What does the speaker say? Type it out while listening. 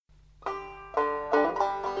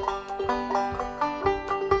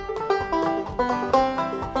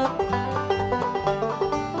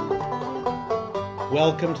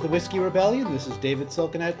Welcome to the Whiskey Rebellion. This is David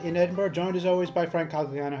Silkenet in Edinburgh, joined as always by Frank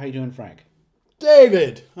Cogliano. How you doing, Frank?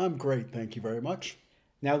 David! I'm great, thank you very much.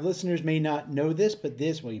 Now, listeners may not know this, but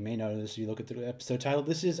you may know this if you look at the episode title.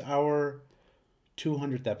 This is our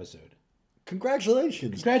 200th episode.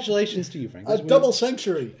 Congratulations. Congratulations to you, Frank. A double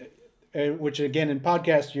century. Which, again, in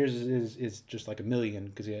podcast years is just like a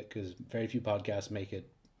million, because very few podcasts make it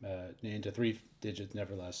into three digits,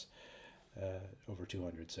 nevertheless. Over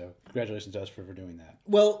 200. So congratulations to us for doing that.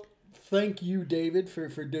 Well, thank you, David, for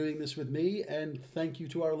doing this with me, and thank you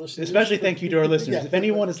to our listeners. Especially thank you to our listeners. Yeah. If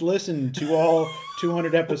anyone has listened to all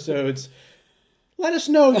 200 episodes, let us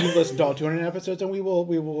know you've listened to all 200 episodes, and we will.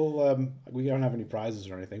 We don't have any prizes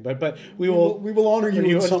or anything, but we will honor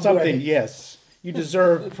you in some way. Yes, you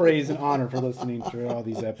deserve praise and honor for listening to all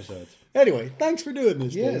these episodes. Anyway, thanks for doing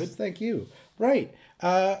this, David. Yes, thank you. Right.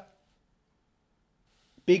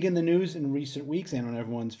 Big in the news in recent weeks and on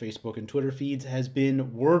everyone's Facebook and Twitter feeds has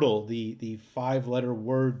been Wordle, the five-letter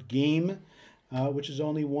word game, which is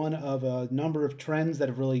only one of a number of trends that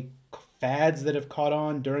have really fads that have caught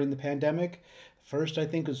on during the pandemic. First, I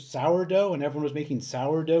think, was sourdough, and everyone was making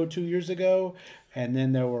sourdough 2 years ago. And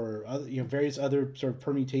then there were various other sort of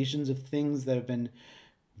permutations of things that have been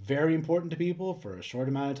very important to people for a short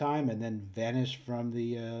amount of time and then vanished from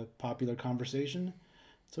the popular conversation.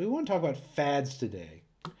 So we want to talk about fads today.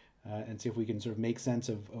 And see if we can sort of make sense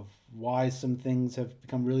of why some things have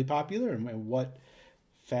become really popular and what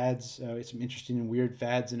fads, some interesting and weird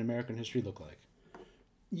fads in American history look like.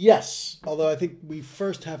 Yes, although I think we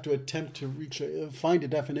first have to attempt to find a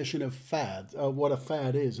definition of fads, what a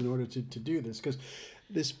fad is, in order to do this, because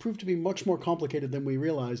this proved to be much more complicated than we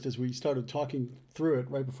realized as we started talking through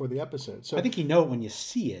it right before the episode. So I think you know it when you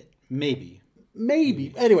see it, maybe.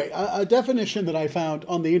 Maybe. Anyway, a definition that I found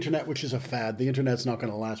on the internet, which is a fad, the internet's not going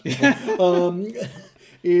to last people,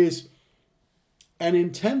 is an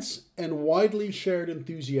intense and widely shared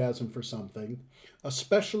enthusiasm for something,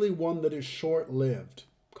 especially one that is short-lived,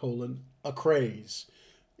 a craze.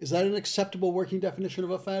 Is that an acceptable working definition of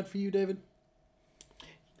a fad for you, David?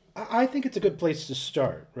 I think it's a good place to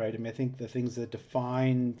start, right? I mean, I think the things that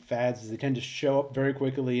define fads is they tend to show up very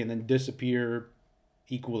quickly and then disappear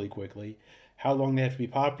equally quickly. How long they have to be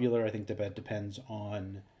popular, I think that depends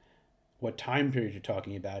on what time period you're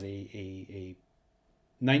talking about. A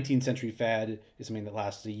 19th century fad is something that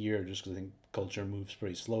lasts a year just because I think culture moves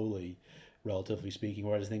pretty slowly, relatively speaking.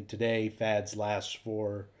 Whereas I think today fads last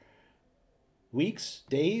for weeks,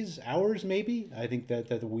 days, hours maybe. I think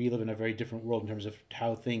that we live in a very different world in terms of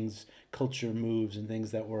how culture moves, and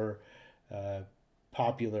things that were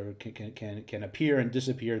popular can appear and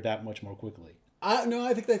disappear that much more quickly. No,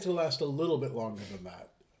 I think that's going to last a little bit longer than that.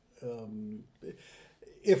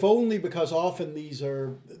 If only because often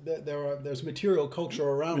there's material culture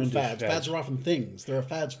around fads. Fads are often things. There are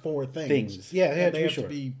fads for things. Things, yeah, and they have to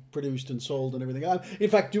be produced and sold and everything. In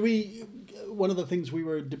fact, one of the things we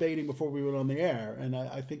were debating before we went on the air, and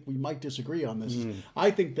I think we might disagree on this, I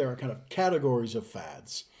think there are kind of categories of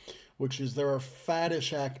fads, which is there are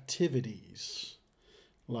faddish activities,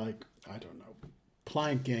 like, I don't know,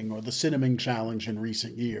 planking or the cinnamon challenge in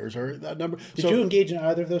recent years, or that number. Did you engage in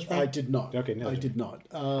either of those, Frank? I did not. Okay, no, I did not.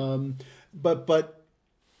 But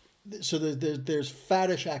so there's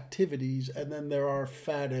faddish activities, and then there are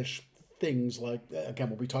faddish things like, again,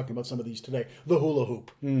 we'll be talking about some of these today. The hula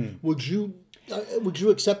hoop. Would you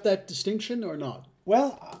accept that distinction or not?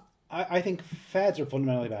 Well, I think fads are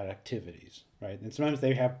fundamentally about activities, right? And sometimes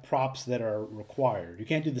they have props that are required. You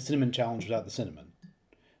can't do the cinnamon challenge without the cinnamon,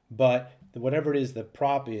 but whatever it is the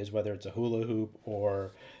prop is, whether it's a hula hoop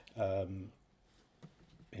or a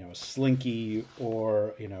slinky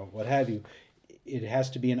or what have you, it has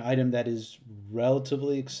to be an item that is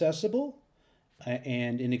relatively accessible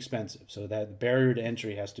and inexpensive. So that the barrier to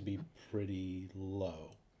entry has to be pretty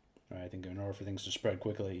low. Right? I think in order for things to spread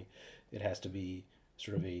quickly, it has to be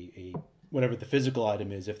sort of a whatever the physical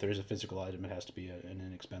item is. If there is a physical item, it has to be an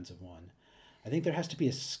inexpensive one. I think there has to be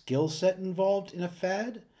a skill set involved in a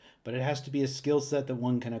fad, but it has to be a skill set that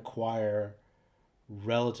one can acquire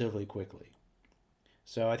relatively quickly.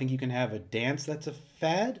 So I think you can have a dance that's a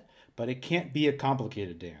fad, but it can't be a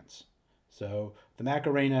complicated dance. So the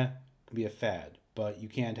Macarena can be a fad, but you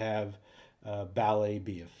can't have ballet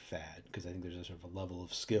be a fad, because I think there's a sort of a level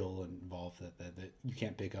of skill involved that you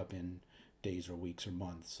can't pick up in days or weeks or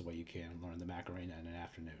months the way you can learn the Macarena in an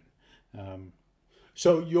afternoon.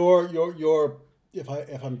 So your if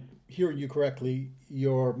I'm hearing you correctly,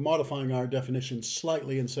 you're modifying our definition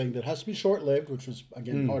slightly and saying that it has to be short-lived, which was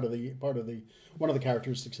again part of the one of the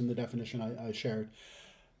characteristics in the definition I shared.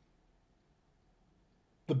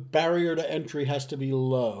 The barrier to entry has to be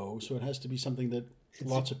low, so it has to be something that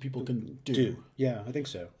lots of people can do. Yeah, I think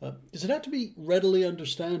so. Does it have to be readily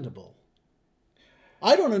understandable?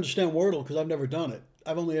 I don't understand Wordle because I've never done it.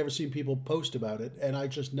 I've only ever seen people post about it, and I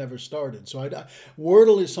just never started. So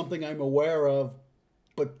Wordle is something I'm aware of,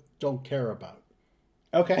 but don't care about.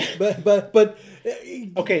 Okay. But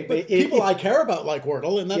people if I care about like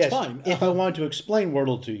Wordle, and that's fine. If I wanted to explain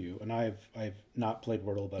Wordle to you, and I've not played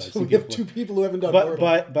Wordle, but I've So seen we have two people who haven't done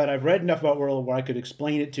Wordle. But I've read enough about Wordle where I could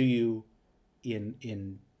explain it to you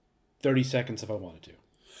in 30 seconds if I wanted to.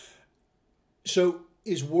 So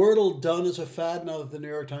is Wordle done as a fad now that the New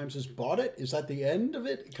York Times has bought it? Is that the end of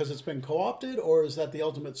it because it's been co-opted, or is that the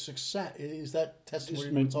ultimate success? Is that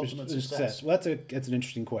testimony to its ultimate success? Well, that's an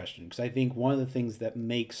interesting question, because I think one of the things that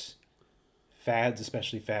makes fads,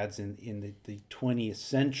 especially fads in the 20th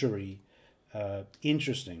century,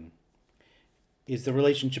 interesting, is the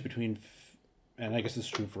relationship between, and I guess this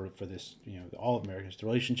is true for this, all of America, is the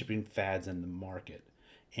relationship between fads and the market.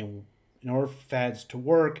 And in order for fads to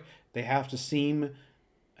work, they have to seem,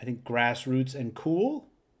 I think, grassroots and cool.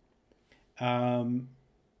 And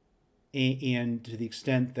to the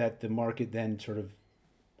extent that the market then sort of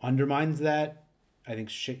undermines that, I think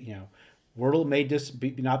Wordle may just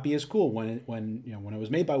not be as cool when it was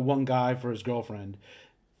made by one guy for his girlfriend.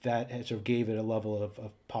 That sort of gave it a level of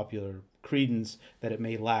popular credence that it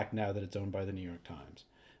may lack now that it's owned by the New York Times.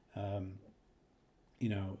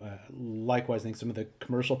 Likewise, I think some of the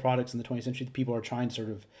commercial products in the 20th century, people are trying to sort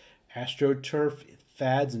of astroturf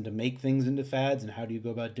fads and to make things into fads, and how do you go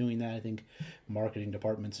about doing that? I think marketing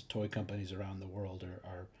departments at toy companies around the world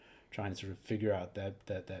are trying to sort of figure out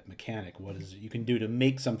that mechanic. What is it you can do to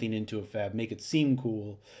make something into a fad, make it seem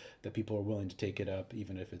cool, that people are willing to take it up,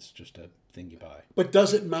 even if it's just a thing you buy. But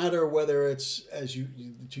does it matter whether it's, as you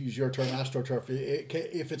to use your term, astroturf,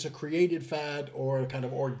 if it's a created fad or a kind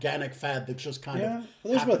of organic fad that just kind of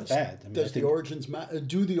happens? Fads. Does the origins matter?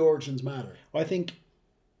 Do the origins matter? Well, I think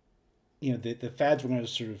the fads we're going to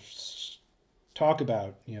sort of talk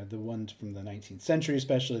about, the ones from the 19th century,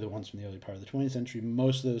 especially the ones from the early part of the 20th century,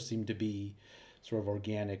 most of those seem to be sort of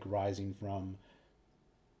organic, rising from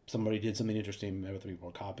somebody did something interesting and other people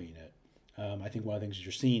are copying it. I think one of the things that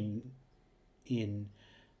you're seeing in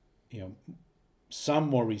some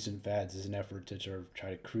more recent fads is an effort to sort of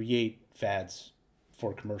try to create fads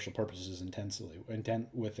for commercial purposes with an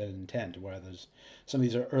intent, where there's some of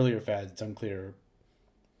these are earlier fads, it's unclear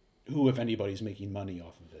who, if anybody's making money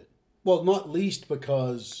off of it. Well, not least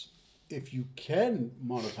because if you can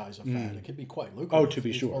monetize a fad, it can be quite lucrative. Oh, to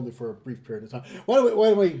be sure. Only for a brief period of time. Why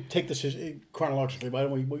don't we take this chronologically? Why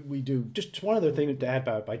don't we do... Just one other thing to add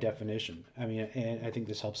about by definition. I mean, and I think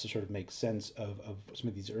this helps to sort of make sense of some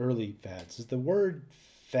of these early fads, is the word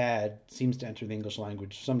fad seems to enter the English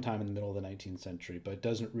language sometime in the middle of the 19th century, but it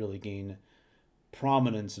doesn't really gain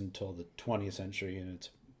prominence until the 20th century in its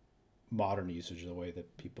modern usage, the way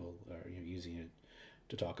that people are using it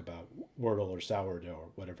to talk about Wordle or sourdough or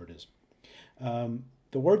whatever it is.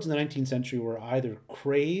 The words in the 19th century were either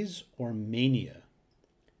craze or mania,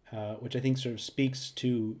 which I think sort of speaks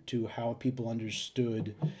to how people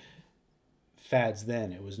understood fads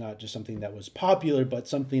then. It was not just something that was popular, but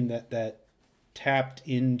something that tapped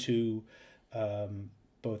into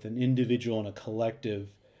both an individual and a collective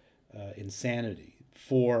insanity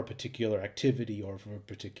for a particular activity or for a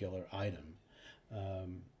particular item.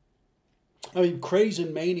 I mean, craze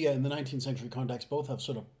and mania in the 19th century context both have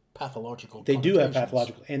sort of pathological. They do have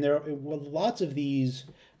pathological, and there are lots of these.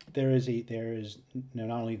 There is not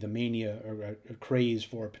only the mania or a craze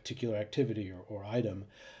for a particular activity or item,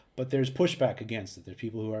 but there's pushback against it. There's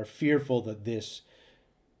people who are fearful that this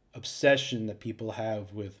obsession that people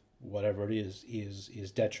have with whatever it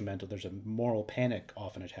is detrimental. There's a moral panic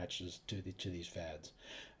often attached to these fads.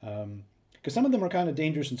 Because some of them are kind of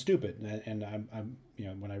dangerous and stupid, and I'm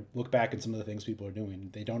when I look back at some of the things people are doing,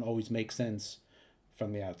 they don't always make sense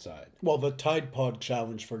from the outside. Well, the Tide Pod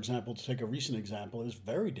challenge, for example, to take a recent example, is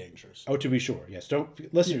very dangerous. Oh, to be sure, yes.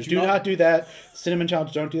 Listeners, do not do that. Cinnamon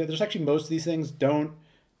challenge, don't do that. There's actually most of these things don't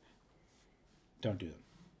do them.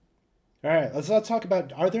 All right, let's talk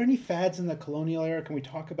about, are there any fads in the colonial era? Can we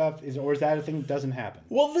talk about, or is that a thing that doesn't happen?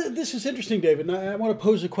 Well, this is interesting, David, and I want to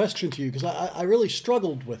pose a question to you, because I really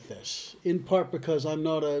struggled with this, in part because I'm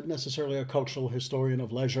not necessarily a cultural historian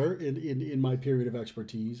of leisure in my period of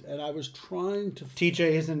expertise, and I was trying to... TJ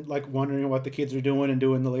isn't wondering what the kids are doing and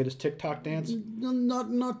doing the latest TikTok dance?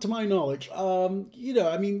 Not to my knowledge.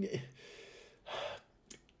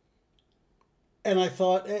 And I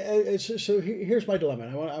thought, so here's my dilemma.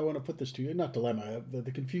 I want to put this to you. Not dilemma,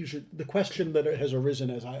 the confusion, the question that has arisen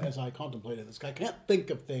as I contemplated this. I can't think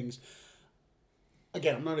of things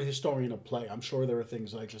again, I'm not a historian of play. I'm sure there are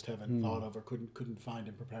things I just haven't thought of or couldn't find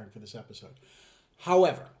in preparing for this episode.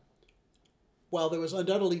 However, while there was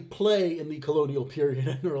undoubtedly play in the colonial period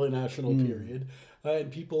and early national period,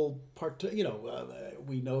 and people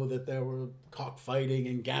we know that there were cockfighting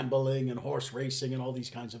and gambling and horse racing and all these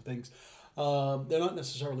kinds of things. They're not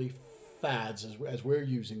necessarily fads as we're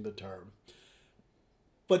using the term.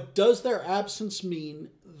 But does their absence mean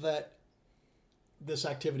that this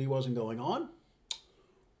activity wasn't going on?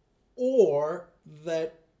 Or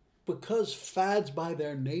that because fads by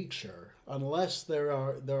their nature, unless there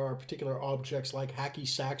are particular objects like hacky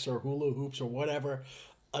sacks or hula hoops or whatever,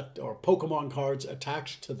 or Pokemon cards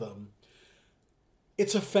attached to them,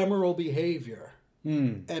 it's ephemeral behavior.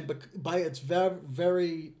 And by its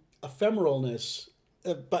very ephemeralness,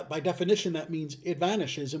 but by definition, that means it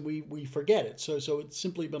vanishes and we forget it. So it's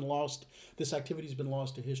simply been lost. This activity's been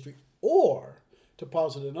lost to history. Or, to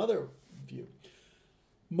posit another view,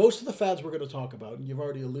 most of the fads we're going to talk about, and you've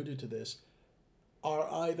already alluded to this, are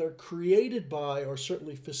either created by or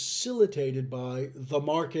certainly facilitated by the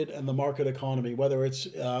market and the market economy, whether it's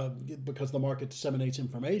because the market disseminates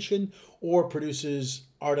information or produces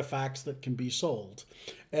artifacts that can be sold.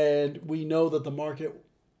 And we know that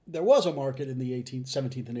there was a market in the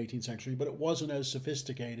 17th and 18th century, but it wasn't as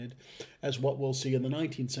sophisticated as what we'll see in the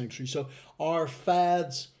 19th century. So our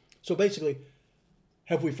fads, so basically,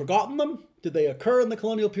 have we forgotten them? Did they occur in the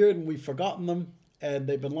colonial period and we've forgotten them and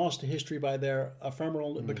they've been lost to history by their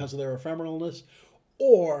because of their ephemeralness?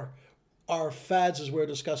 Or are fads, as we're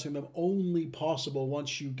discussing them, only possible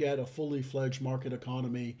once you get a fully fledged market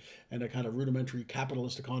economy and a kind of rudimentary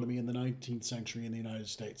capitalist economy in the 19th century in the United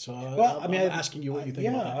States? So I'm asking you what you think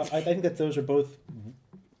about that. I think that those are both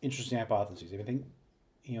interesting hypotheses. I think,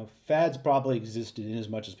 fads probably existed in as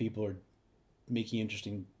much as people are making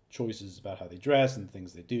interesting choices about how they dress and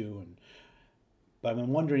things they do. But I'm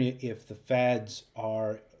wondering if the fads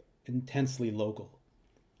are intensely local.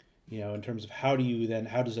 In terms of how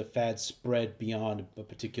does a fad spread beyond a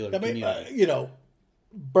particular community?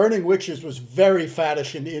 Burning witches was very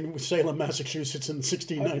faddish in Salem, Massachusetts in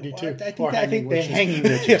 1692. I think the hanging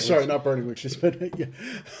witches. Yeah, sorry, not burning witches, but yeah.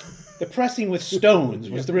 The pressing with stones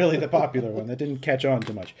was really the popular one that didn't catch on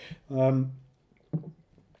too much.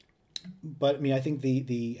 But I think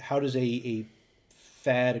the how does a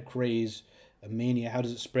fad, a craze, a mania, how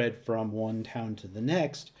does it spread from one town to the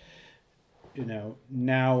next?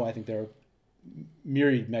 Now I think there are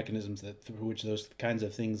myriad mechanisms through which those kinds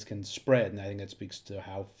of things can spread, and I think that speaks to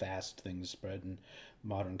how fast things spread in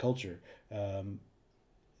modern culture.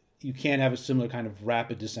 You can't have a similar kind of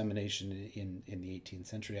rapid dissemination in the 18th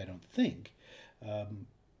century, I don't think.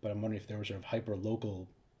 But I'm wondering if there were sort of hyper-local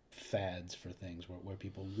fads for things where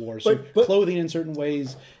people wore clothing in certain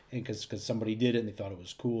ways, and because somebody did it and they thought it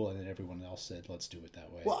was cool, and then everyone else said, let's do it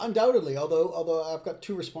that way. Well, undoubtedly, although I've got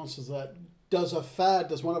two responses to that. Does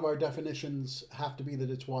one of our definitions have to be that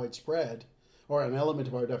it's widespread, or an element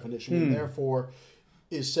of our definition, and therefore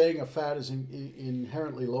is saying a fad is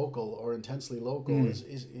inherently local or intensely local,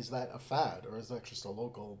 is that a fad, or is that just a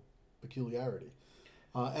local peculiarity?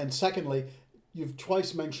 And secondly, you've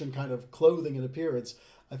twice mentioned kind of clothing and appearance.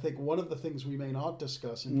 I think one of the things we may not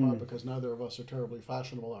discuss, in part because neither of us are terribly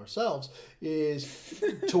fashionable ourselves, is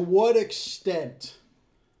to what extent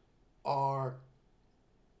are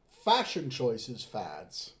fashion choices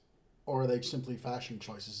fads, or are they simply fashion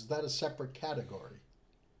choices? Is that a separate category?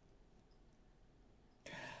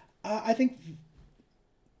 I think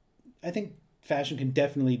fashion can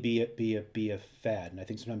definitely be a fad, and I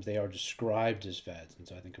think sometimes they are described as fads. And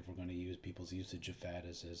so I think if we're going to use people's usage of fad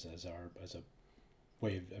as a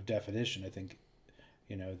way of definition, I think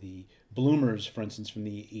the bloomers, for instance, from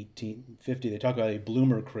the 1850, they talk about a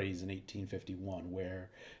bloomer craze in 1851,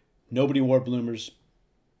 where nobody wore bloomers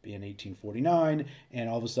in 1849, and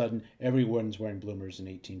all of a sudden everyone's wearing bloomers in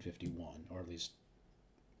 1851, or at least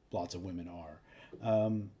lots of women are.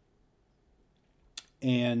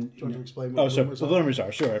 And do you want to explain what bloomers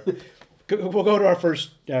are? Sure. We'll go to our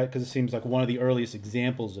first, because it seems like one of the earliest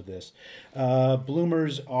examples of this.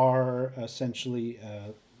 Bloomers are essentially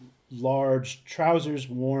large trousers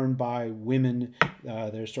worn by women.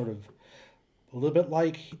 They're sort of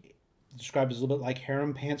described as a little bit like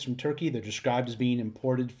harem pants from Turkey. They're described as being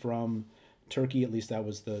imported from Turkey. At least that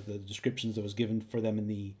was the descriptions that was given for them in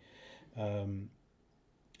the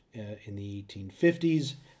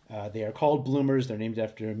 1850s. They are called bloomers. They're named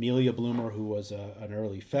after Amelia Bloomer, who was an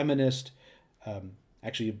early feminist.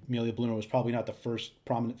 Actually, Amelia Bloomer was probably not the first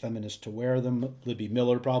prominent feminist to wear them. Libby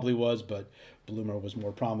Miller probably was, but Bloomer was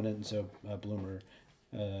more prominent, and so Bloomer's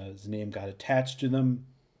name got attached to them.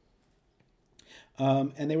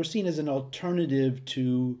 And they were seen as an alternative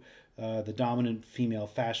to the dominant female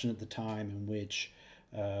fashion at the time, in which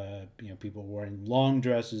people were wearing long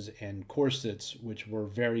dresses and corsets, which were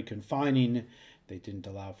very confining. They didn't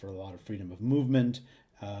allow for a lot of freedom of movement,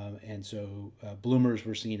 and so bloomers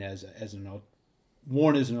were seen as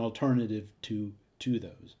worn as an alternative to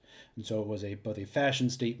those. And so it was both a fashion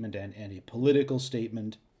statement and a political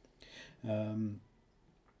statement.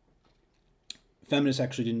 Feminists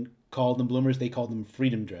actually didn't call them bloomers; they called them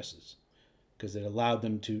freedom dresses, because it allowed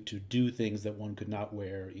them to do things that one could not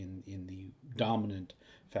wear in the dominant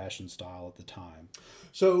fashion style at the time.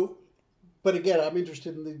 So, but again, I'm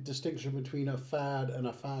interested in the distinction between a fad and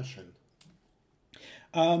a fashion.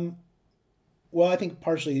 Well, I think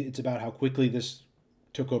partially it's about how quickly this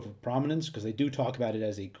took over prominence, because they do talk about it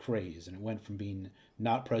as a craze, and it went from being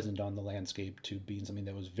not present on the landscape to being something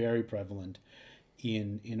that was very prevalent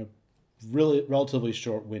in a really relatively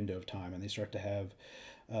short window of time. And they start to have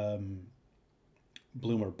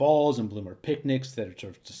bloomer balls and bloomer picnics that are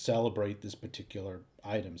sort of to celebrate this particular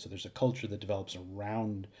item. So there's a culture that develops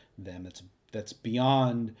around them that's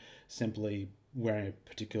beyond simply wearing a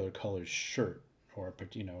particular colored shirt or a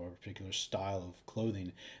particular style of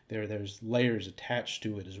clothing. There's layers attached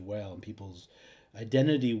to it as well, and people's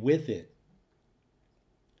identity with it,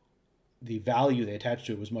 the value they attach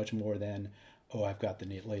to it, was much more than, oh, I've got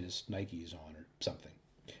the latest Nikes on or something.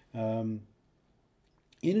 And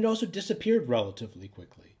it also disappeared relatively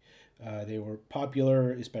quickly. They were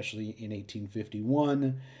popular, especially in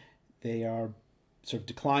 1851. They are sort of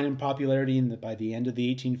decline in popularity by the end of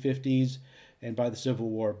the 1850s, and by the Civil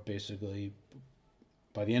War, basically,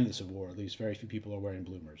 by the end of the Civil War, at least, very few people are wearing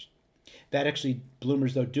bloomers.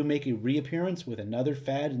 Bloomers, though, do make a reappearance with another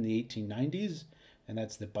fad in the 1890s, and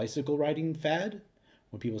that's the bicycle riding fad.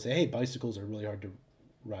 When people say, hey, bicycles are really hard to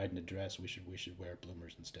ride in a dress, we should wear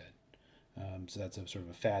bloomers instead. So that's a sort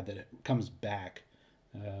of a fad that comes back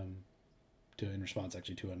in response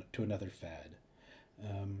actually to another fad.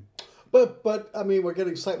 But I mean, we're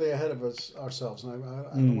getting slightly ahead of ourselves, and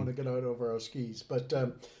I don't want to get out over our skis. But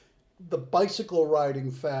the bicycle riding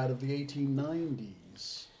fad of the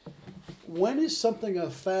 1890s, when is something a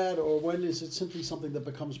fad, or when is it simply something that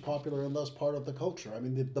becomes popular and thus part of the culture? I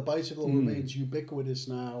mean, the bicycle remains ubiquitous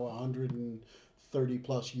now 130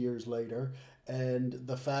 plus years later. And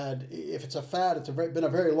the fad, if it's a fad, it's been a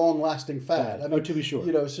very long-lasting fad. I mean, to be sure.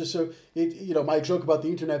 My joke about the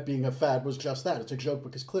internet being a fad was just that. It's a joke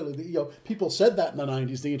because clearly, people said that in the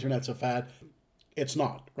 90s, the internet's a fad. It's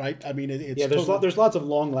not, right? I mean, it's there's lots of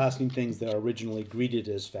long-lasting things that are originally greeted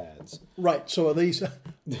as fads. Right. So are these,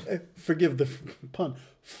 forgive the pun,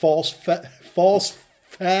 false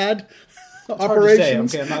fad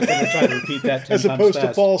operations? Okay, I'm not going to try to repeat that 10 as opposed times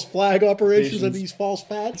to false flag operations. Are these false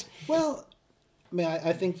fads? Well, I mean,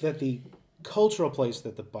 I think that the cultural place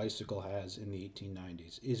that the bicycle has in the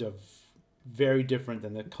 1890s is very different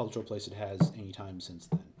than the cultural place it has any time since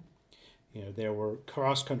then. There were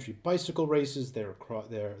cross-country bicycle races.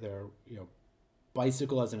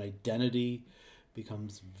 Bicycle as an identity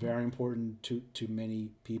becomes very important to many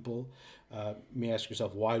people. You may ask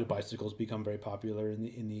yourself, why do bicycles become very popular in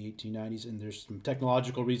the 1890s? And there's some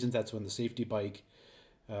technological reasons. That's when the safety bike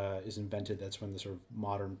is invented. That's when the sort of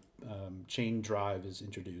modern chain drive is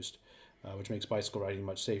introduced, which makes bicycle riding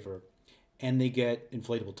much safer. And they get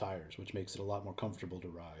inflatable tires, which makes it a lot more comfortable to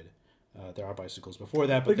ride. There are bicycles before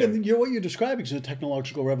that, but again, what you're describing is a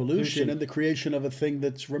technological revolution and the creation of a thing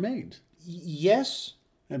that's remained. Yes,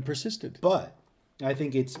 and persisted. But I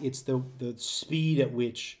think it's the speed at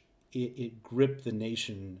which it gripped the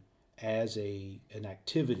nation as an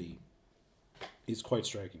activity is quite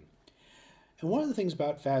striking. And one of the things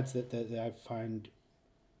about fads that I find,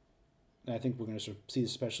 and I think we're going to sort of see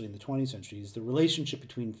this especially in the 20th century, is the relationship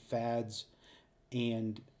between fads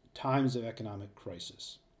and times of economic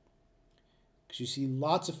crisis. Because you see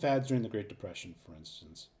lots of fads during the Great Depression, for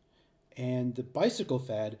instance. And the bicycle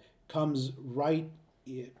fad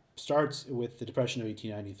it starts with the Depression of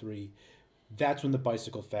 1893. That's when the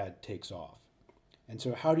bicycle fad takes off. And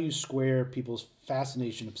so how do you square people's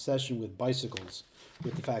fascination, obsession with bicycles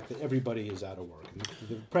with the fact that everybody is out of work? And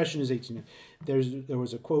the Depression is 18... There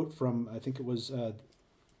was a quote from, I think it was the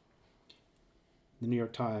New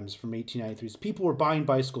York Times from 1893. People were buying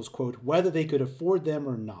bicycles, quote, whether they could afford them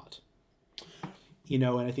or not. And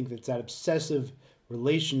I think that's that obsessive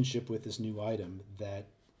relationship with this new item that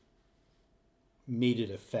made it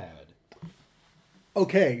a fad.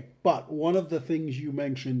 Okay, but one of the things you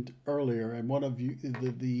mentioned earlier, and one of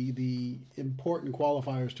the important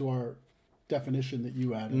qualifiers to our definition that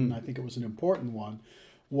you added, and I think it was an important one,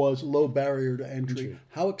 was low barrier to entry. Entry.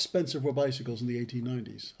 How expensive were bicycles in the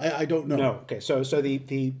 1890s? I don't know. No. Okay. So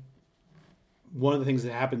the one of the things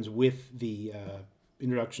that happens with the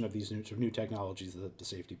introduction of these new technologies, the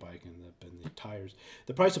safety bike and the tires,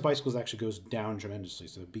 the price of bicycles actually goes down tremendously.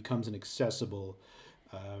 So it becomes an accessible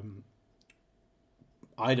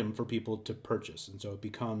item for people to purchase, and so it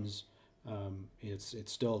becomes it's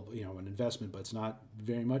still an investment, but it's not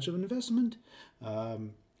very much of an investment.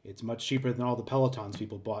 It's much cheaper than all the Pelotons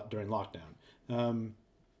people bought during lockdown. And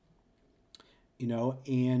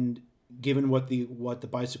given what the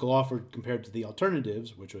bicycle offered compared to the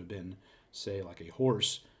alternatives, which would have been, say, like a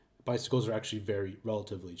horse, bicycles are actually very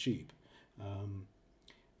relatively cheap.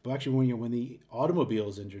 But actually, when the automobile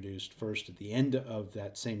is introduced first at the end of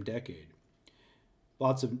that same decade,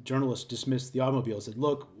 lots of journalists dismissed the automobile and said,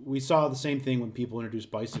 look, we saw the same thing when people introduced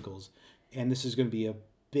bicycles, and this is going to be a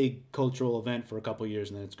big cultural event for a couple of years,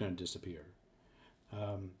 and then it's going to disappear.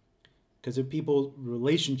 Because of people's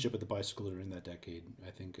relationship with the bicycle during that decade,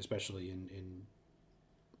 I think, especially in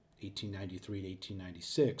 1893 to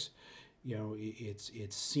 1896,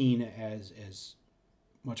 it's seen as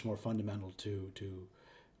much more fundamental to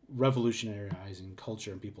revolutionizing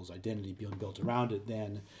culture and people's identity being built around it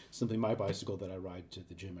than simply my bicycle that I ride to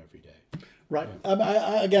the gym every day. Right.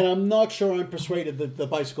 Yeah. I'm not sure I'm persuaded that the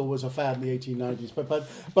bicycle was a fad in the 1890s,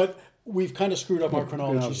 but we've kind of screwed up our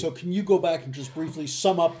chronology. So can you go back and just briefly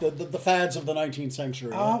sum up the fads of the 19th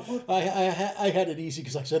century? I had it easy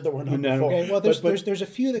because I said there were none before. Okay. Well, there's a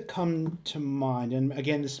few that come to mind, and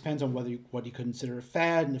again, this depends on what you consider a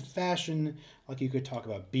fad and a fashion. Like you could talk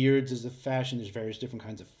about beards as a fashion. There's various different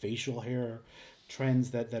kinds of facial hair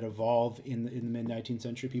trends that evolve in the mid 19th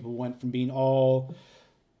century. People went from being all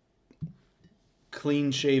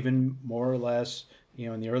clean shaven, more or less,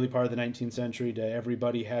 in the early part of the 19th century, to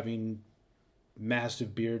everybody having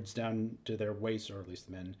massive beards down to their waists, or at least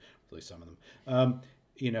the men, at least some of them,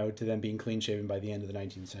 to them being clean shaven by the end of the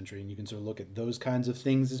 19th century. And you can sort of look at those kinds of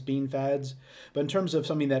things as being fads. But in terms of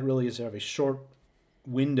something that really is sort of a short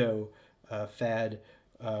window fad,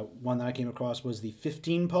 one that I came across was the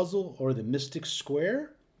 15 puzzle, or the Mystic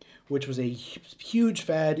Square, which was a huge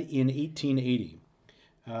fad in 1880.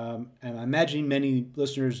 And I'm imagining many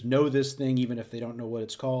listeners know this thing, even if they don't know what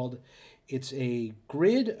it's called. It's a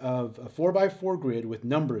grid of a 4x4 grid with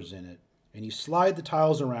numbers in it, and you slide the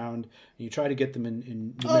tiles around, and you try to get them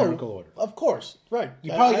in numerical order. Of course, right.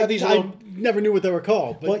 You probably had these. I never knew what they were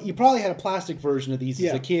called. But you probably had a plastic version of these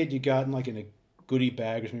as a kid. You got in a goodie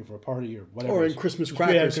bag or something for a party or whatever. Or in Christmas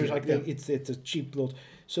crackers. It's a cheap little.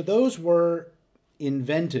 So those were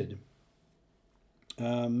invented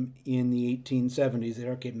in the 1870s. They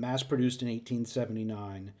are mass produced in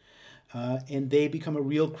 1879, and they become a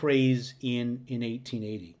real craze in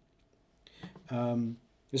 1880.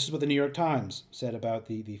 This is what the New York Times said about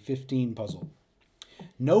the 15 puzzle.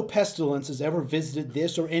 No pestilence has ever visited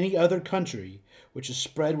this or any other country which is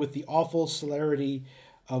spread with the awful celerity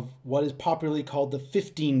of what is popularly called the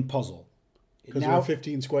 15 puzzle. Because there are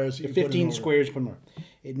 15 squares. The 15 squares put in order.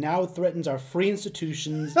 It now threatens our free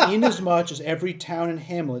institutions, inasmuch as every town and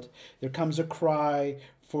hamlet there comes a cry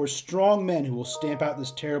for strong men who will stamp out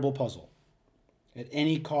this terrible puzzle at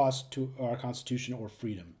any cost to our Constitution or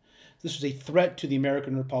freedom. This was a threat to the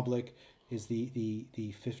American Republic, is the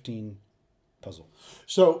 15 puzzle.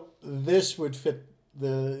 So this would fit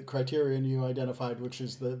the criterion you identified, which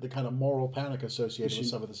is the kind of moral panic associated with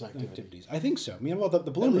some of this activities. I think so.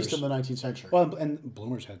 The bloomers. At least in the 19th century. Well, and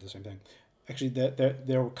bloomers had the same thing. Actually,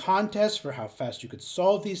 there were contests for how fast you could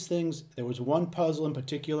solve these things. There was one puzzle in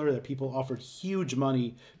particular that people offered huge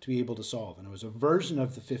money to be able to solve. And it was a version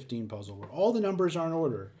of the 15 puzzle where all the numbers are in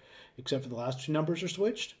order, except for the last two numbers are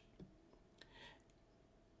switched.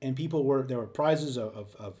 And there were prizes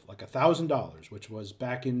of like $1,000, which was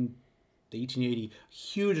back in the 1880,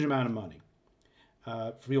 huge amount of money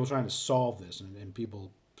for people trying to solve this. And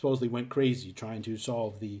people supposedly went crazy trying to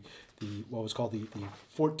solve the what was called the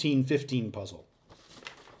 14-15 puzzle.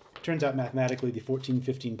 Turns out mathematically the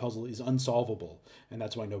 14-15 puzzle is unsolvable, and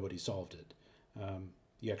that's why nobody solved it.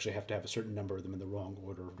 You actually have to have a certain number of them in the wrong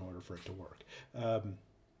order in order for it to work.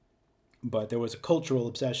 But there was a cultural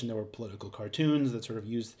obsession. There were political cartoons that sort of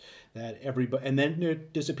used that and then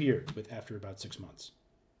it disappeared after about 6 months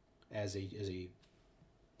as a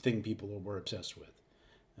thing people were obsessed with.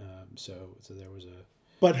 So there was a.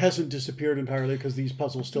 But hasn't disappeared entirely because these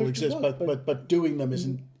puzzles still exist. But doing them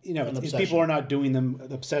isn't. An obsession. People are not doing them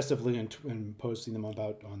obsessively and posting them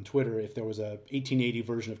on Twitter. If there was a 1880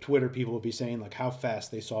 version of Twitter, people would be saying like how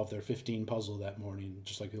fast they solved their 15 puzzle that morning,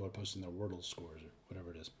 just like people are posting their Wordle scores or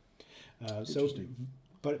whatever it is. So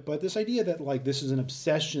but this idea that like this is an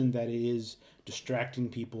obsession that is distracting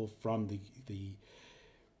people from the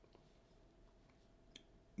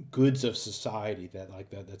goods of society,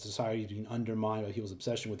 that society is being undermined by people's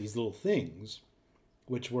obsession with these little things,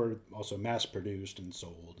 which were also mass produced and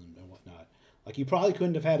sold and whatnot. Like you probably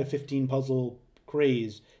couldn't have had a 15 puzzle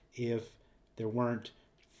craze if there weren't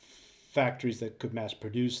factories that could mass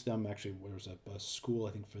produce them. Actually, there was a school,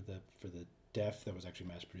 I think, for the deaf that was actually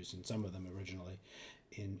mass producing some of them originally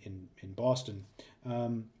in Boston.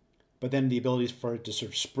 But then the abilities for it to sort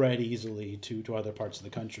of spread easily to other parts of the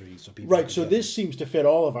country, so people right. So this seems to fit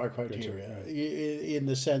all of our criteria in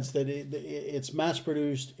the sense that it's mass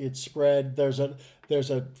produced, it's spread. There's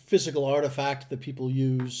a physical artifact that people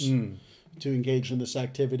use to engage in this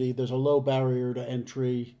activity. There's a low barrier to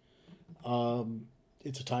entry.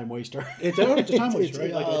 It's a time waster. It's a time waster,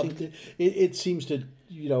 right? I think it seems to,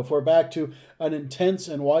 if we're back to an intense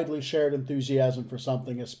and widely shared enthusiasm for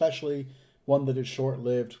something, especially one that is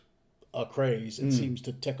short-lived, a craze, it seems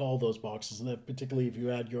to tick all those boxes, and that particularly if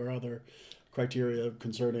you add your other criteria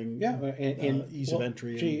concerning and ease of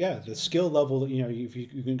entry. The skill level, if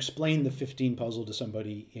you can explain the 15 puzzle to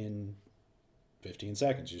somebody in 15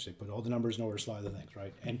 seconds, you say put all the numbers in order, slide the things,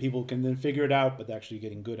 right? And people can then figure it out, but they're actually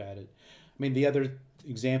getting good at it. I mean, the other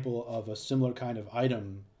example of a similar kind of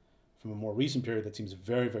item from a more recent period that seems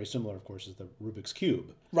very, very similar, of course, is the Rubik's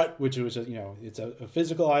Cube. Right. Which was, it's a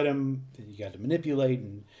physical item that you got to manipulate.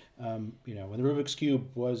 And, when the Rubik's Cube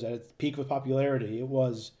was at its peak of popularity, it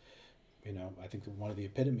was, I think one of the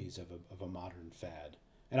epitomes of a modern fad.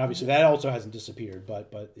 And obviously that also hasn't disappeared,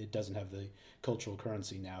 but it doesn't have the cultural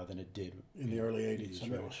currency now than it did in the early 80s.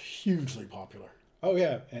 And it was hugely popular. Oh,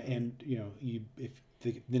 yeah. And if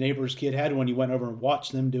the neighbor's kid had one, you went over and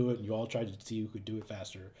watched them do it, and you all tried to see who could do it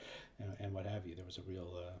faster, and what have you. There was a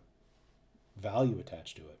real value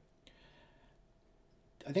attached to it.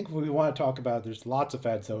 I think what we want to talk about, there's lots of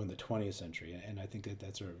fads, though, in the 20th century, and I think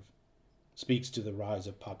that sort of speaks to the rise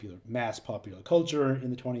of mass popular culture in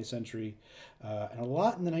the 20th century, and a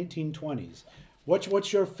lot in the 1920s.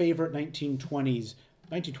 What's your favorite 1920s?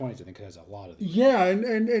 1920s, I think, has a lot of these. Yeah,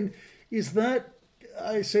 and is that...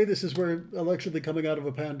 I say this is we're allegedly coming out of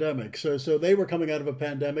a pandemic. So they were coming out of a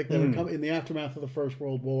pandemic. They were in the aftermath of the First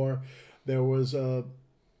World War. There was a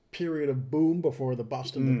period of boom before the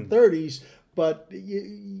bust in the 30s. But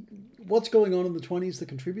what's going on in the 20s that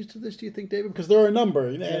contributes to this, do you think, David? Because there are a number.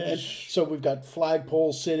 And so we've got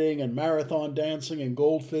flagpole sitting and marathon dancing and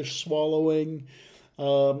goldfish swallowing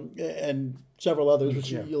and several others, which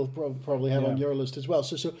you'll probably have on your list as well.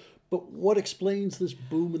 But what explains this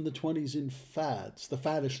boom in the 20s in fads, the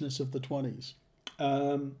faddishness of the 20s?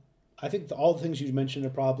 I think all the things you mentioned are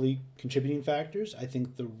probably contributing factors. I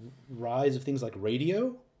think the rise of things like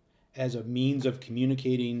radio as a means of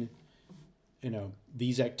communicating,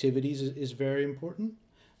 these activities is very important.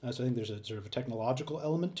 So I think there's a sort of a technological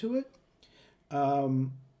element to it.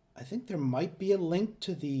 I think there might be a link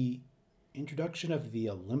to the introduction of the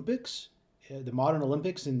Olympics. The modern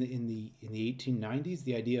Olympics in the 1890s,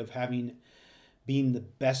 the idea of being the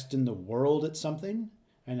best in the world at something,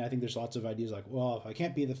 and I think there's lots of ideas like, well, if I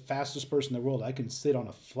can't be the fastest person in the world, I can sit on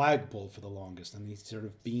a flagpole for the longest, and these sort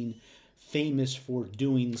of being famous for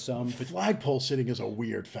doing some flagpole sitting is a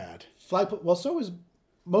weird fad. Flagpole, well, so is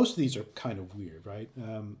most of these are kind of weird, right?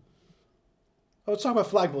 Let's talk about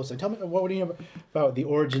flagpole sitting. Tell me, what do you know about the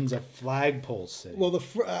origins of flagpole sitting? Well,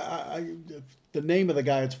 the name of the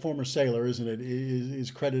guy, it's a former sailor, isn't it? Is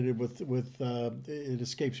credited with it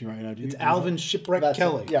escapes me right now. It's Alvin Shipwreck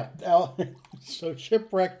Kelly. Yeah, so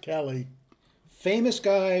Shipwreck Kelly, famous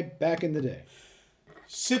guy back in the day,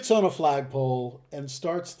 sits on a flagpole and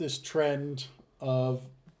starts this trend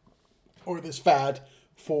this fad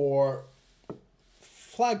for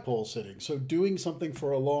flagpole sitting. So doing something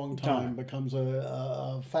for a long time becomes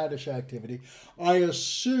a faddish activity. I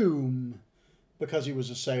assume because he was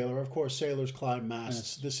a sailor. Of course, sailors climb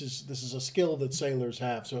masts. Yes. This is a skill that sailors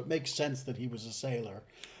have, so it makes sense that he was a sailor.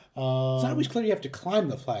 It's not always clear you have to climb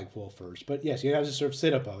the flagpole first, but yes, you have to sort of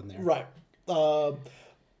sit up on there. Right.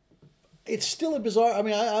 It's still a bizarre... I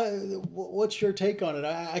mean, what's your take on it?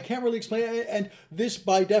 I can't really explain it. And this,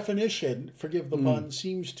 by definition, forgive the pun,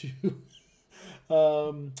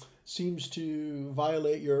 seems to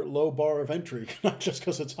violate your low bar of entry, not just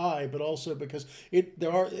because it's high, but also because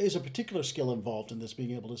there is a particular skill involved in this,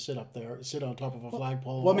 being able to sit on top of a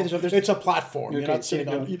flagpole. Well, I mean, it's a platform. You're not sitting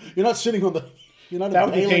on the... You're not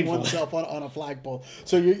impaling oneself on a flagpole.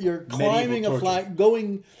 So you're climbing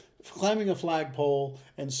climbing a flagpole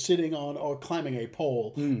and sitting on, or climbing a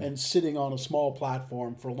pole and sitting on a small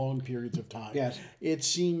platform for long periods of time. Yes. It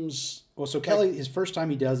seems Well, so Kelly, his first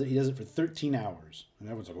time he does it for 13 hours. And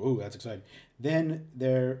everyone's like, "Ooh, that's exciting." Then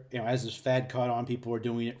as this fad caught on, people were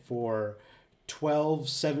doing it for 12,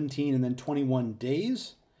 17, and then 21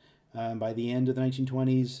 days. By the end of the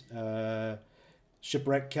 1920s,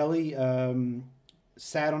 Shipwreck Kelly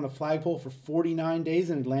sat on a flagpole for 49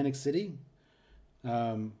 days in Atlantic City.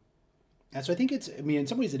 And so I think in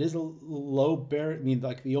some ways it is a low bar.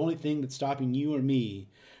 Like the only thing that's stopping you or me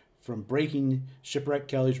from breaking Shipwreck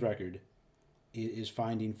Kelly's record is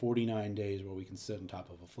finding 49 days where we can sit on top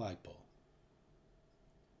of a flagpole.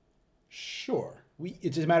 Sure.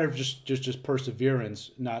 It's a matter of just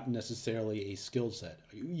perseverance, not necessarily a skill set.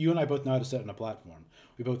 You and I both know how to sit on a platform.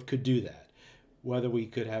 We both could do that. Whether we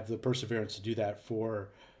could have the perseverance to do that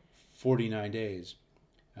for 49 days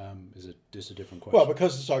is a different question. Well,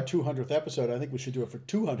 because it's our 200th episode, I think we should do it for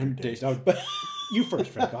 200 days. But you first,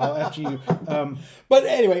 Frank. I'll after you. But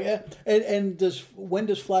anyway, and when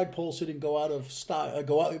does flagpole sitting go out of style?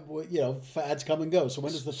 Go out, fads come and go. So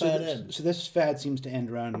when does the fad end? So this fad seems to end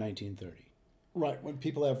around 1930. Right, when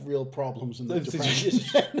people have real problems in the depression.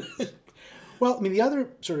 Well, the other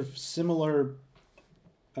sort of similar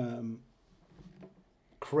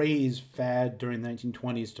craze fad during the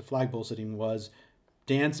 1920s to flagpole sitting was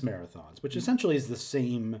dance marathons, which essentially is the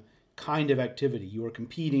same kind of activity. You are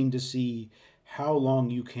competing to see how long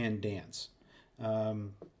you can dance.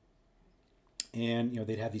 And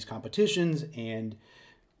they'd have these competitions, and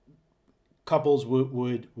couples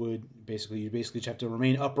would basically just have to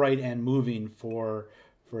remain upright and moving for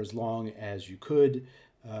as long as you could.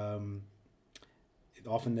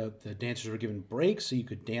 Often the dancers were given breaks, so you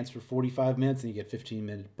could dance for 45 minutes and you get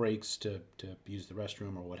 15-minute breaks to use the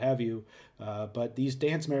restroom or what have you. But these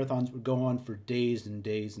dance marathons would go on for days and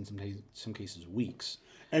days, and some cases weeks.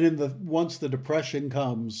 And once the depression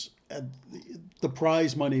comes, the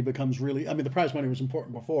prize money becomes really. The prize money was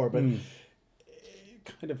important before, but it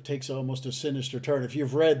kind of takes almost a sinister turn. If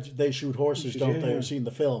you've read They Shoot Horses, Don't They, or seen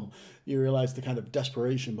the film, you realize the kind of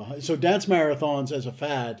desperation behind. So dance marathons as a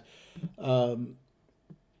fad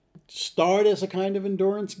start as a kind of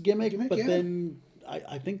endurance gimmick, but then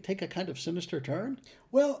I think take a kind of sinister turn.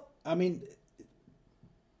 Well,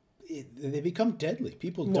 they become deadly.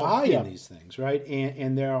 People die in these things, right?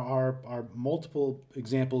 And there are multiple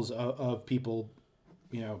examples of people,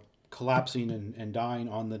 collapsing and dying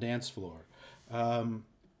on the dance floor.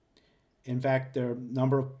 In fact, there are a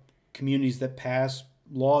number of communities that pass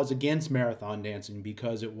laws against marathon dancing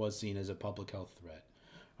because it was seen as a public health threat.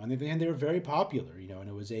 On the other hand, they were very popular, and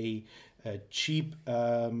it was a cheap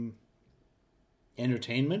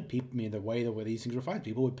entertainment. People, the way these things were fine.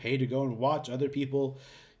 People would pay to go and watch other people,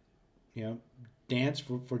 dance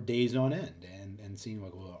for days on end, and seeing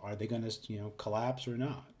like, well, are they going to collapse or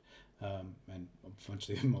not? And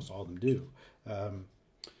eventually, most all of them do.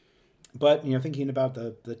 But thinking about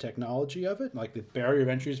the technology of it, like the barrier of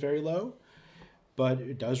entry is very low, but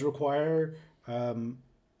it does require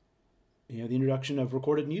the introduction of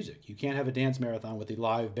recorded music. You can't have a dance marathon with a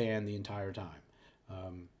live band the entire time.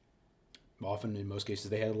 Often, in most cases,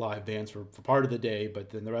 they had live bands for part of the day, but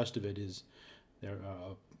then the rest of it is they're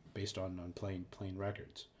based on plain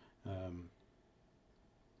records.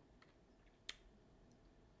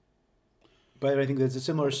 But I think there's a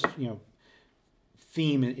similar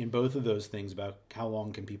theme in both of those things about how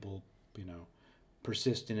long can people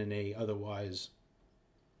persist in a otherwise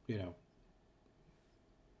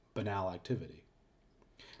banal activity.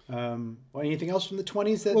 Anything else from the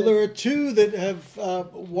 20s? There are two that have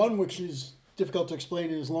one which is difficult to explain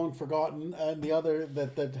and is long forgotten, and the other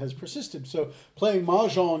that has persisted. So playing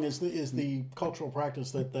mahjong is the cultural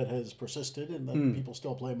practice that has persisted, and that people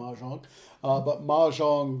still play mahjong. But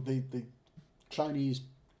mahjong, the Chinese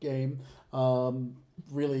game,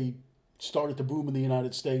 really started to boom in the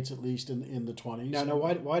United States, at least in the 20s. Now,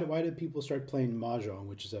 why did people start playing mahjong,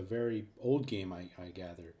 which is a very old game, I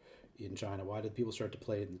gather, in China? Why did people start to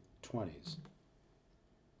play it in the 20s?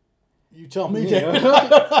 You tell me.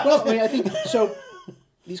 Well, I think so.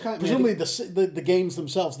 These kind of, presumably the games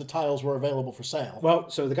themselves, the tiles were available for sale. Well,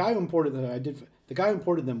 so the guy who imported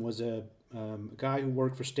them was a guy who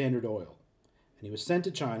worked for Standard Oil, and he was sent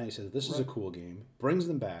to China. He said, "This is a cool game." Brings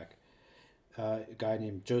them back. A guy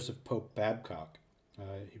named Joseph Pope Babcock.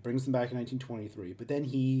 He brings them back in 1923, but then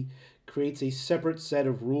he creates a separate set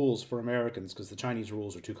of rules for Americans because the Chinese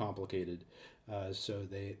rules are too complicated. So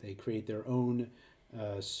they create their own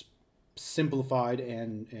simplified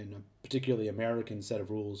and particularly American set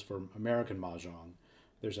of rules for American mahjong.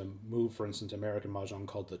 There's a move, for instance, American mahjong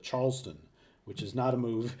called the Charleston, which is not a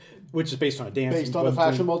move, which is based on a dance. Based on a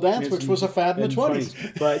fashionable dance, which was a fad in the 20s.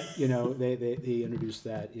 But, they introduced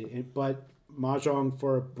that. But Mahjong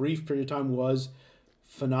for a brief period of time was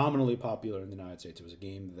phenomenally popular in the United States. It was a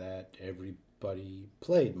game that everybody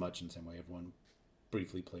played, much in the same way everyone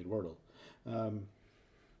briefly played Wordle.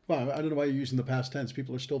 Well, I don't know why you're using the past tense.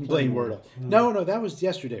 People are still Playing Wordle. No, that was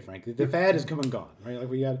yesterday, frankly. The fad has come and gone, right? Like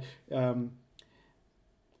we got,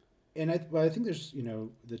 and I think there's,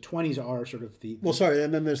 the 20s are sort of the. Well, sorry,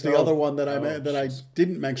 and then there's the other one that I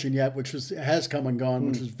didn't mention yet, which has come and gone,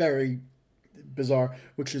 which is very bizarre,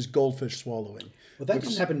 which is goldfish swallowing. Well, that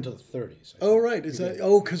didn't happen until the 30s. Oh, right. Is that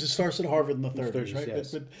because it starts at Harvard in the 30s, right?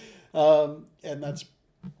 Yes. And that's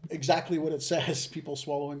exactly what it says, people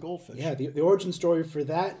swallowing goldfish. Yeah, the origin story for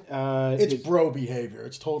that... it's bro behavior.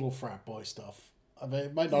 It's total frat boy stuff. I mean,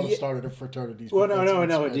 it might not have started at fraternities. Well, no.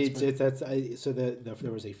 There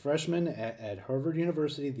was a freshman at Harvard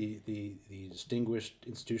University, the distinguished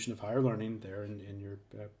institution of higher learning there in your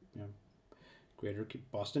greater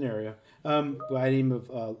Boston area, by the name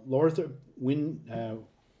of Lorther Winnington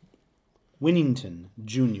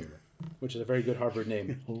Jr., which is a very good Harvard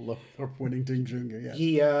name. Lorther Winnington Jr., yeah.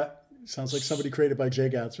 He sounds like somebody created by J.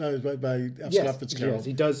 Gatz, by F. Scott Fitzgerald. Yes,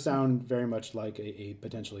 he does sound very much like a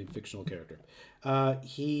potentially fictional character.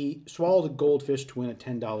 He swallowed a goldfish to win a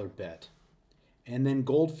 $10 bet. And then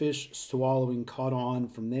goldfish swallowing caught on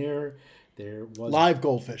from there. There was live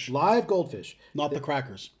goldfish. Not the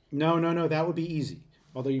crackers. No, that would be easy.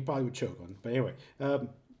 Although you probably would choke on it. But anyway,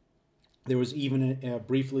 there was even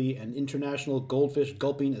briefly an International Goldfish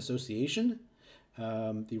Gulping Association.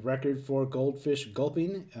 The record for goldfish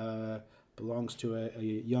gulping belongs to a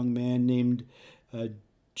young man named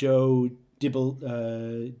Joe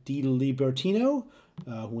DiLibertino,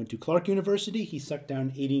 who went to Clark University. He sucked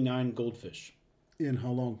down 89 goldfish. In how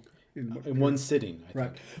long? In one sitting, I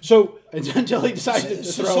think. So until he decided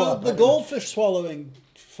to throw up. The goldfish swallowing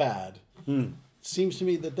fad seems to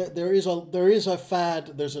me that there is a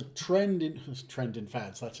fad. There's a trend in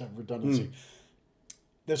fads. That's a redundancy.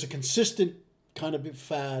 There's a consistent kind of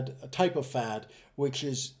fad, a type of fad, which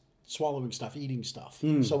is swallowing stuff, eating stuff.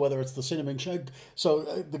 So whether it's the cinnamon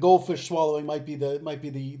the goldfish swallowing might be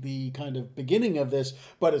the kind of beginning of this,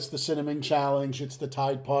 but it's the cinnamon challenge, it's the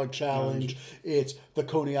Tide Pod challenge, it's the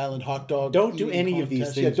Coney Island hot dog. Don't do any of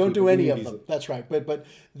these things. Yeah, don't do any of them. That's right. But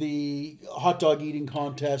the hot dog eating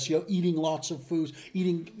contest, eating lots of foods,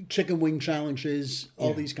 eating chicken wing challenges,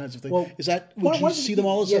 all these kinds of things. Well, would you see them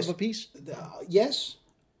all as a piece? Yes.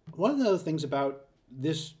 One of the other things about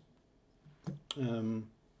this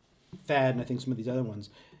fad, and I think some of these other ones,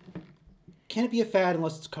 can it be a fad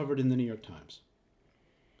unless it's covered in the New York Times?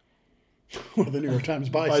 Well, the New York Times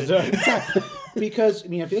buys it. Because,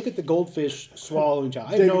 if you look at the goldfish swallowing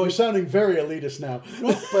challenge... David, you're sounding very elitist now.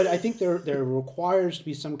 No, but I think there requires to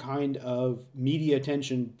be some kind of media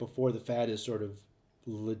attention before the fad is sort of...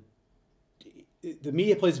 The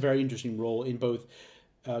media plays a very interesting role in both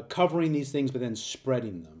covering these things, but then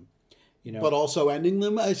spreading them. But also ending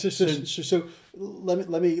them. So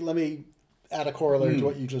let me add a corollary to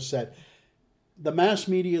what you just said. The mass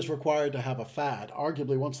media is required to have a fad.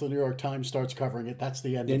 Arguably, once the New York Times starts covering it, that's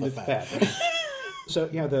the end of the fad. Right? So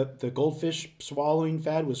the goldfish swallowing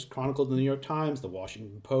fad was chronicled in the New York Times, the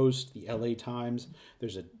Washington Post, the LA Times.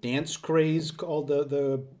 There's a dance craze called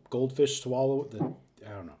the goldfish swallow. I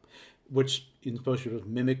don't know, which is supposed to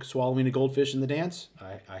mimic swallowing a goldfish in the dance.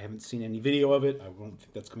 I haven't seen any video of it. I don't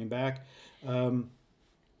think that's coming back. But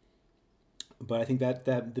I think that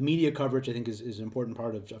the media coverage, I think, is an important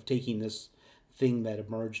part of taking this thing that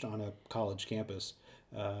emerged on a college campus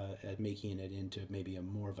and making it into maybe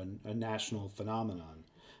more of a national phenomenon.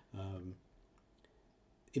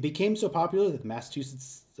 It became so popular that the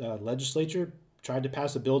Massachusetts legislature tried to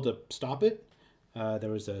pass a bill to stop it. There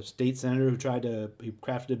was a state senator who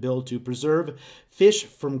crafted a bill to preserve fish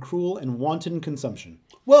from cruel and wanton consumption.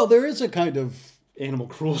 Well, there is a kind of animal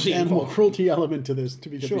cruelty element to this, to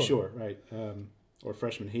be sure. To be sure, right. Or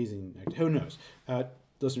freshman hazing. Who knows?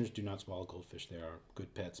 Listeners, do not swallow goldfish. They are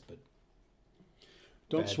good pets, but...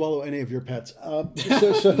 Don't swallow any of your pets.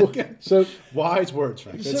 So wise words,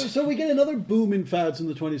 Frank. So we get another boom in fads in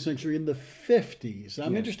the 20th century in the 50s.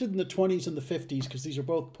 I'm interested in the 20s and the 50s because these are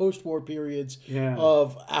both post-war periods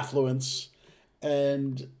of affluence.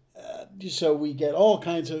 And so we get all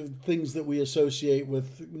kinds of things that we associate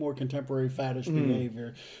with more contemporary faddish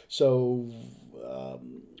behavior. So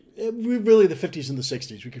really the 50s and the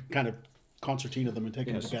 60s. We could kind of concertina them and take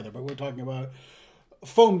them together. But we're talking about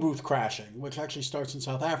phone booth crashing, which actually starts in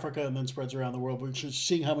South Africa and then spreads around the world, which is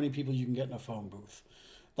seeing how many people you can get in a phone booth.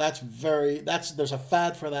 There's a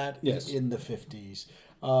fad for that in the 50s.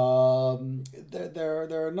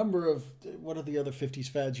 There are a number of, what are the other 50s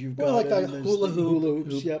fads you've got? Well, like the hula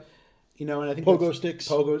hoops. Yep. And I think Pogo sticks.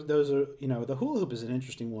 Pogo, those are, the hula hoop is an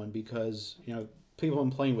interesting one because, people have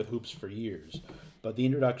been playing with hoops for years. But the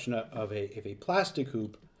introduction of a plastic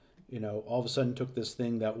hoop, all of a sudden took this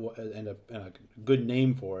thing that and a good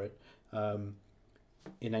name for it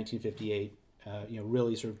in 1958.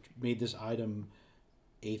 Really sort of made this item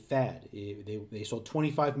a fad. They sold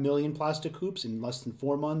 25 million plastic hoops in less than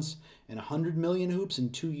 4 months and 100 million hoops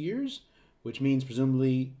in 2 years, which means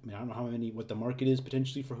presumably, I don't know what the market is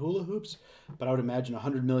potentially for hula hoops, but I would imagine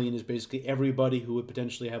 100 million is basically everybody who would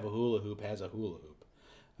potentially have a hula hoop has a hula hoop.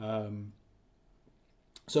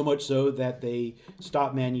 So much so that they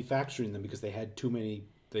stopped manufacturing them because they had too many,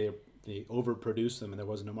 they overproduced them and there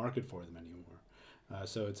wasn't a market for them anymore.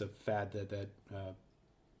 So it's a fad that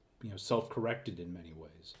self-corrected in many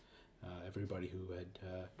ways. Everybody who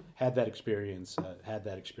had that experience, and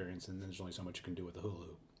there's only so much you can do with the hula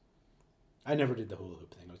hoop. I never did the hula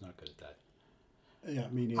hoop thing. I was not good at that. Yeah,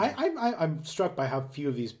 me neither. I'm struck by how few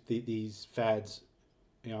of these fads.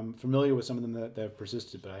 I'm familiar with some of them that have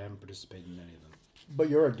persisted, but I haven't participated in any of them. But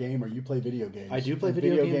you're a gamer. You play video games. I do play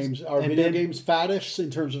video games. Are video games faddish in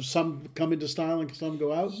terms of some come into style and some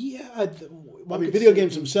go out? Yeah. Video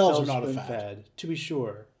games themselves are not a fad. To be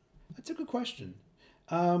sure. That's a good question.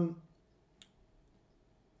 I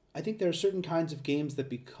think there are certain kinds of games that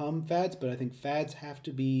become fads, but I think fads have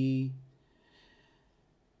to be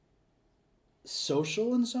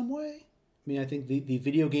social in some way. I think the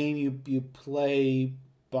video game you play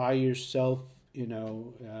by yourself,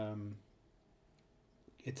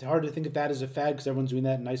 it's hard to think of that as a fad because everyone's doing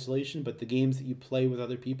that in isolation, but the games that you play with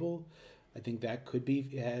other people, I think that could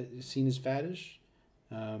be seen as faddish.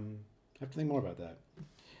 I have to think more about that.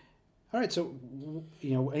 All right, so,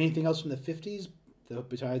 anything else from the 50s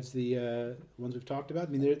besides the ones we've talked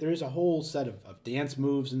about? There is a whole set of dance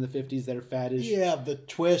moves in the 50s that are faddish. Yeah, the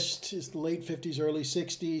twist is the late 50s, early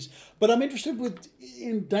 60s. But I'm interested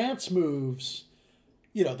in dance moves.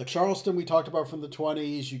 The Charleston we talked about from the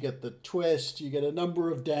 20s, you get the twist, you get a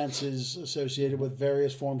number of dances associated with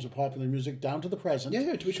various forms of popular music down to the present.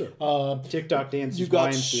 Yeah, to be sure. TikTok dances, you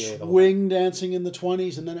got YMCA, swing dancing in the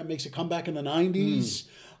 20s, and then it makes a comeback in the 90s.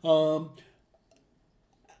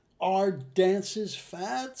 Are dances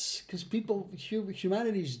fads? Because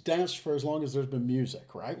humanity's danced for as long as there's been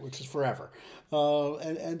music, right? Which is forever.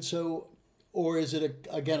 And so, or is it,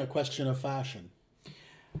 again, a question of fashion?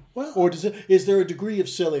 Well, or is there a degree of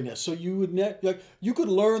silliness? So you would you could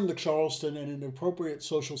learn the Charleston in an appropriate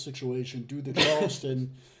social situation, do the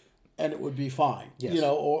Charleston, and it would be fine. Yes.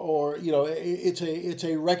 It's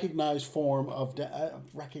a recognized form of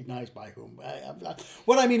recognized by whom?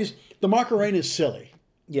 What I mean is the Macarena is silly.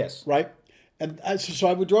 Yes. Right. And so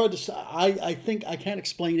I would draw this. I think I can't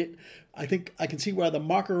explain it. I think I can see why the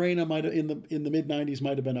Macarena might have, in the mid '90s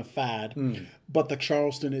might have been a fad, but the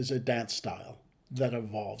Charleston is a dance style that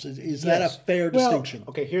evolves. Is that a fair distinction?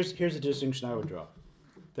 Okay, here's a distinction I would draw.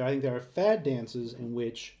 I think there are fad dances in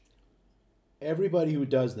which everybody who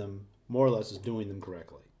does them more or less is doing them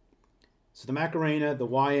correctly. So the Macarena, the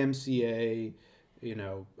YMCA,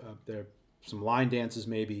 there are some line dances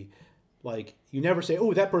maybe. Like, you never say,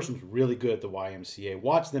 oh, that person's really good at the YMCA.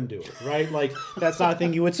 Watch them do it, right? Like, that's not a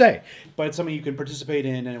thing you would say. But it's something you can participate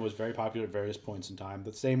in, and it was very popular at various points in time.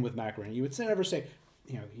 The same with Macarena. You would never say,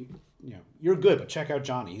 you're good, but check out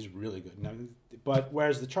Johnny. He's really good. But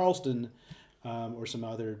whereas the Charleston or some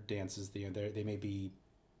other dances, they may be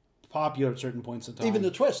popular at certain points in time. Even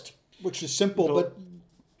the twist, which is simple, but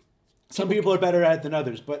some people are better at it than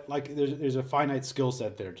others. But like, there's a finite skill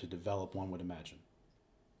set there to develop, one would imagine.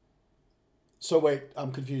 So wait,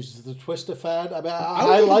 I'm confused. Is the twist a fad?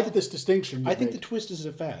 I like this distinction. I think the twist is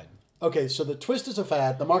a fad. Okay, so the twist is a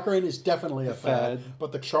fad. The Macarena is definitely a fad,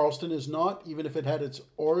 but the Charleston is not, even if it had its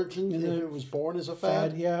origin, if it was born as a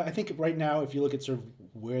fad. Yeah, I think right now, if you look at sort of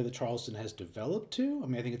where the Charleston has developed to,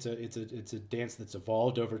 I think it's a dance that's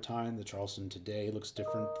evolved over time. The Charleston today looks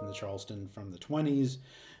different than the Charleston from the 20s.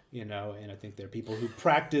 And I think there are people who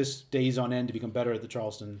practice days on end to become better at the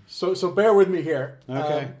Charleston. So bear with me here.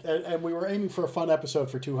 Okay. And we were aiming for a fun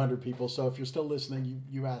episode for 200 people, so if you're still listening,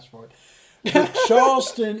 you asked for it. The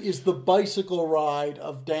Charleston is the bicycle ride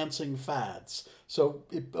of dancing fads.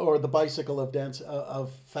 Or the bicycle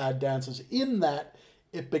of fad dances, in that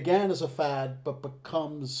it began as a fad but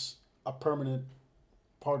becomes a permanent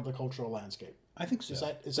part of the cultural landscape. I think so.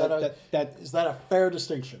 Is that a fair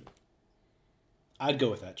distinction? I'd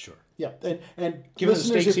go with that, sure. Yeah, and given the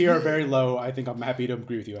stakes here are very low, I think I'm happy to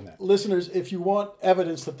agree with you on that. Listeners, if you want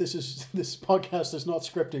evidence that this podcast is not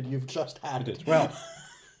scripted, you've just had it. Well,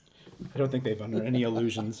 I don't think they've under any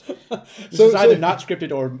illusions. This is either not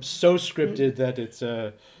scripted or so scripted that it's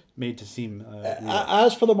made to seem real.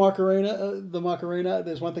 As for the Macarena,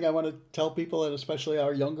 there's one thing I want to tell people, and especially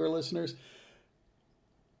our younger listeners.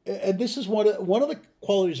 And this is one of the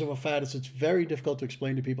qualities of a fad is it's very difficult to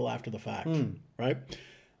explain to people after the fact, right?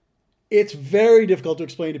 It's very difficult to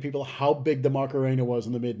explain to people how big the Macarena was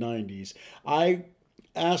in the mid-90s. I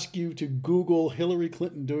ask you to Google Hillary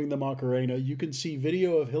Clinton doing the Macarena. You can see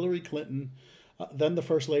video of Hillary Clinton, then the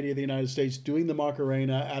First Lady of the United States, doing the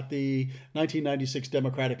Macarena at the 1996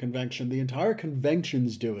 Democratic Convention. The entire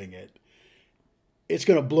convention's doing it. It's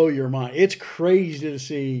going to blow your mind. It's crazy to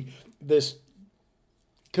see this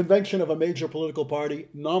convention of a major political party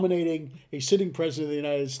nominating a sitting president of the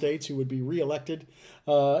United States who would be reelected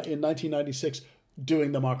in 1996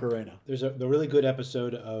 doing the Macarena. There's a really good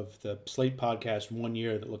episode of the Slate podcast 1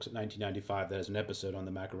 year that looks at 1995 that has an episode on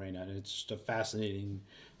the Macarena, and it's just a fascinating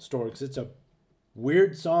story because it's a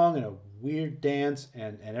weird song and a weird dance,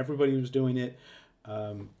 and everybody was doing it.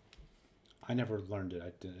 I never learned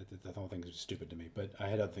it. The whole thing was stupid to me, but I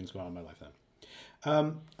had other things going on in my life then.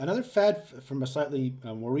 Another fad from a slightly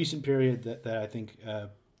more recent period that I think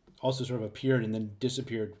also sort of appeared and then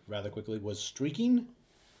disappeared rather quickly was streaking.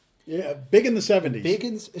 Yeah, big in the 70s. Big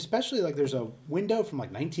in, especially like there's a window from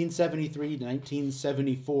like 1973 to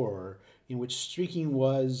 1974 in which streaking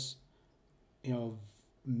was,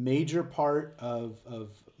 major part of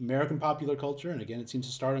American popular culture. And again, it seems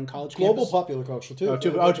to start on college Global campus. popular culture, too.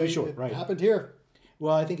 To be sure, right. It happened here.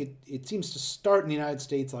 Well, I think it seems to start in the United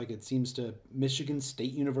States, like it seems to Michigan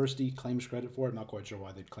State University claims credit for it. I'm not quite sure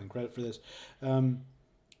why they'd claim credit for this.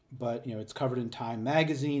 But, it's covered in Time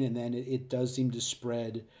magazine, and then it does seem to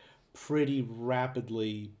spread pretty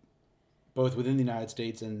rapidly, both within the United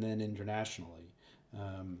States and then internationally.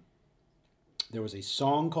 There was a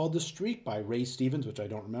song called The Streak by Ray Stevens, which I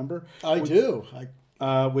don't remember.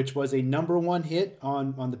 Which was a number one hit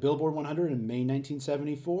on the Billboard 100 in May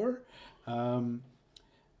 1974.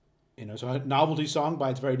 So a novelty song by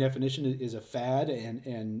its very definition is a fad,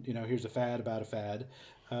 and here's a fad about a fad.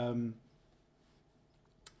 But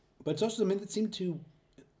it's also something that seemed to,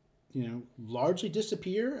 largely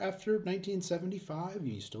disappear after 1975.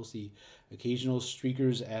 You still see occasional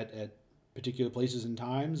streakers at particular places and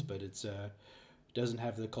times, but it doesn't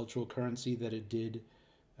have the cultural currency that it did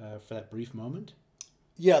for that brief moment.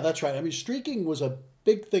 Yeah, that's right. I mean, streaking was a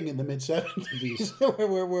big thing in the mid-70s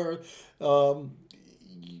where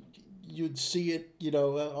you'd see it,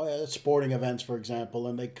 at sporting events, for example,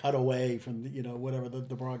 and they cut away from, whatever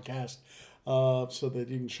the broadcast so they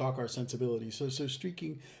didn't shock our sensibilities. So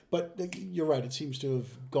streaking, but you're right, it seems to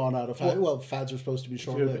have gone out of fad. Well, fads are supposed to be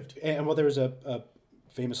short-lived. And there was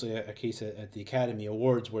famously a case at the Academy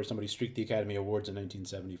Awards where somebody streaked the Academy Awards in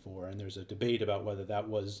 1974, and there's a debate about whether that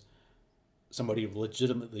was somebody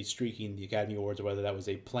legitimately streaking the Academy Awards or whether that was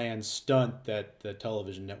a planned stunt that the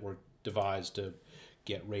television network devised to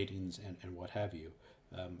get ratings and what have you.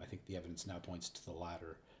 I think the evidence now points to the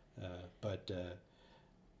latter. But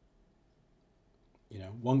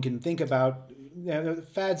one can think about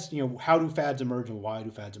fads, how do fads emerge and why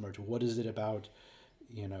do fads emerge? What is it about,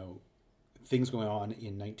 things going on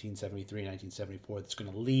in 1973 and 1974 that's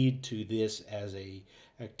going to lead to this as a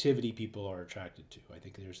activity people are attracted to? I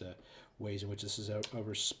think there's ways in which this is a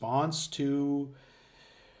response to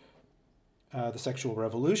the sexual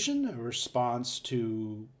revolution, a response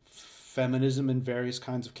to feminism and various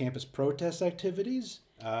kinds of campus protest activities.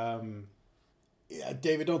 Yeah,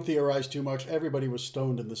 David, don't theorize too much. Everybody was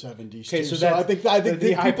stoned in the 70s. Okay, too. so I think the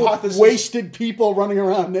people, hypothesis, wasted people running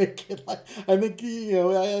around naked. I think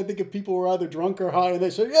I think if people were either drunk or high and they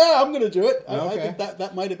said, "Yeah, I'm going to do it," I think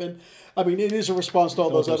that might have been. I mean, it is a response to all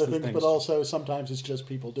those other things, but also sometimes it's just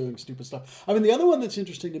people doing stupid stuff. I mean, the other one that's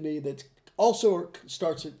interesting to me that also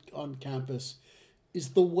starts on campus is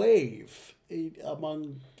the wave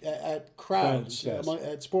at crowds, yes.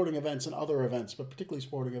 At sporting events and other events, but particularly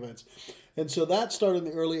sporting events. And so that started in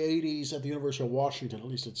the early 80s at the University of Washington. At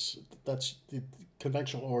least that's the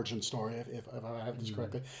conventional origin story, if I have this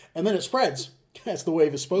correctly. And then it spreads, as the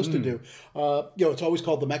wave is supposed to do. It's always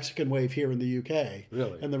called the Mexican wave here in the UK.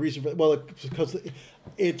 Really? And the reason because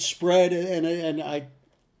it spread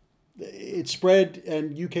it spread,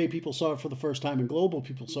 and UK people saw it for the first time, and global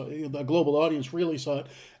people saw it. The global audience really saw it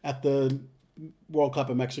at the World Cup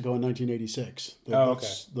in Mexico in 1986.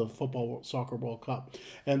 The soccer World Cup.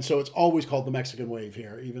 And so it's always called the Mexican wave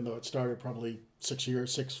here, even though it started probably 5 or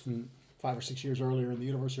 6 years earlier in the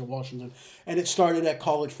University of Washington. And it started at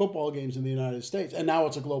college football games in the United States. And now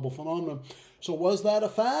it's a global phenomenon. So was that a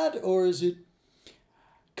fad, or is it...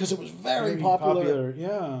 Because it was very popular.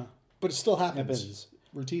 Yeah. But it still happens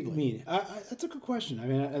routinely. I mean, that's a good question. I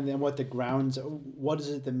mean, and then what is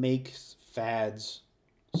it that makes fads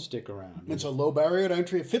stick around. It's a low barrier to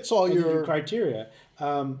entry. It fits all Your your... criteria.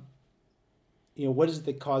 What is it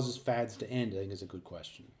that causes fads to end? I think is a good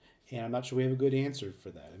question, and I'm not sure we have a good answer for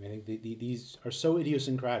that. I mean, I think these are so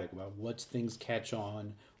idiosyncratic about what things catch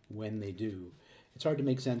on when they do. It's hard to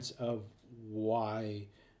make sense of why,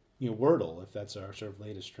 Wordle, if that's our sort of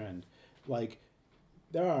latest trend. Like,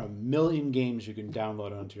 there are a million games you can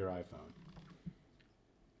download onto your iPhone,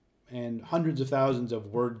 and hundreds of thousands of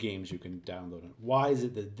word games you can download. Why is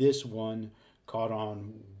it that this one caught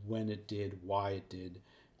on when it did? Why it did?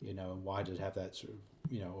 Why did it have that sort of,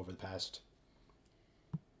 over the past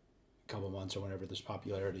couple of months or whenever this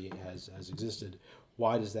popularity has existed?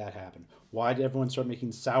 Why does that happen? Why did everyone start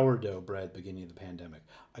making sourdough bread beginning of the pandemic?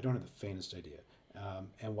 I don't have the faintest idea.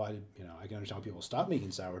 And why did, I can understand why people stop making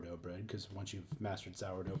sourdough bread, because once you've mastered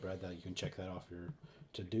sourdough bread, that you can check that off your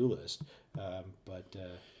to-do list.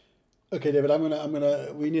 Okay, David,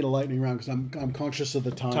 we need a lightning round because I'm conscious of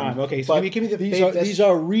the time. Okay, so give me the these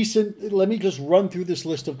are recent. Let me just run through this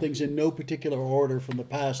list of things in no particular order from the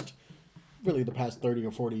past 30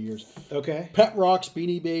 or 40 years. Okay. Pet rocks,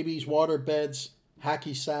 Beanie Babies, water beds,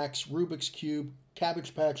 hacky sacks, Rubik's Cube,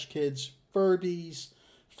 Cabbage Patch Kids, Furbies,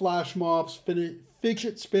 flash mobs,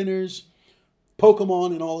 fidget spinners,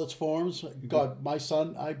 Pokemon in all its forms. God, my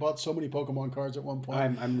son, I bought so many Pokemon cards at one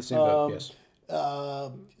point. I'm the same boat, yes.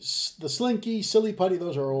 The Slinky, Silly Putty,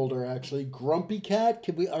 those are older actually. Grumpy Cat,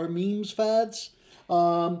 are memes fads?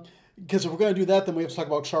 Because if we're going to do that, then we have to talk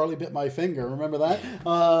about Charlie Bit My Finger. Remember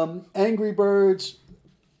that? Angry Birds.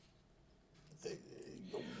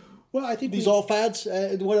 Well, I think these all fads.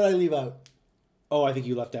 What did I leave out? Oh, I think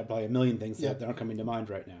you left out probably a million things that aren't coming to mind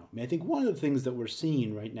right now. I mean, I think one of the things that we're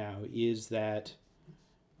seeing right now is that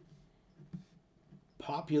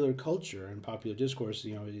popular culture and popular discourse,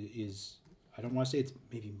 is, I don't want to say it's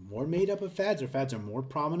maybe more made up of fads, or fads are more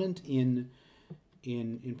prominent in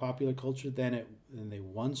popular culture than they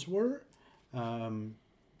once were.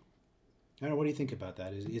 I don't know. What do you think about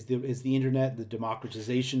that? Is the internet, the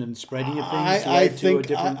democratization and spreading of things? I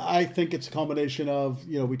think it's a combination of,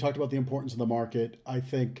 we talked about the importance of the market. I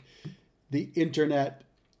think the internet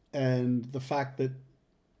and the fact that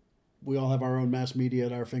we all have our own mass media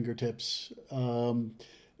at our fingertips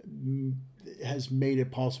has made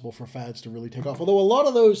it possible for fads to really take off. Although a lot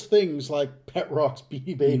of those things like Pet Rocks,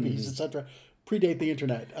 Beanie Babies, etc., predate the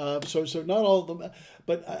internet. So not all of them,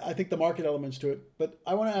 but I think the market elements to it. But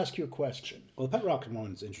I want to ask you a question. Well, the Pet Rock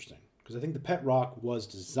one is interesting because I think the Pet Rock was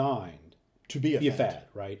designed to be a fad,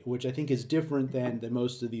 right? Which I think is different than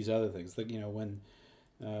most of these other things. Like, when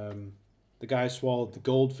the guy swallowed the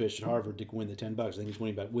goldfish at Harvard to win the $10, I think he's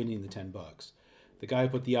winning the $10. The guy who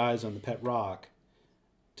put the eyes on the Pet Rock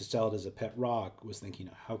to sell it as a pet rock was thinking,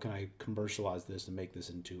 how can I commercialize this and make this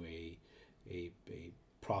into a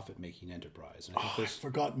profit-making enterprise? And I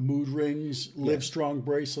forgot mood rings, Live Strong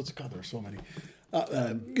bracelets. God, there are so many.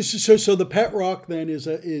 So the Pet Rock then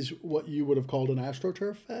is what you would have called an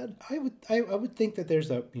AstroTurf fad? I would think that there's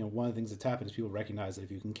one of the things that's happened is people recognize that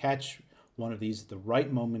if you can catch one of these at the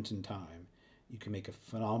right moment in time, you can make a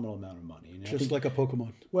phenomenal amount of money. Like a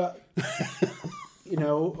Pokemon. Well,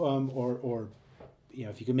 or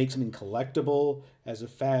if you can make something collectible as a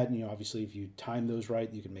fad, obviously if you time those right,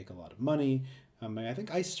 you can make a lot of money. I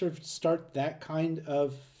think I sort of start that kind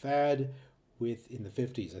of fad in the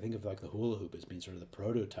 50s. I think of like the hula hoop as being sort of the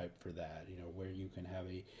prototype for that, where you can have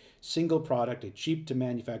a single product, a cheap to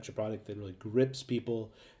manufacture product that really grips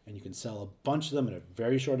people, and you can sell a bunch of them in a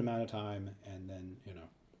very short amount of time, and then,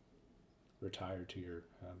 retire to your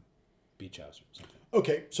beach house or something.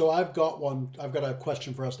 Okay, so I've got a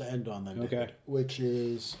question for us to end on then, David, okay. Which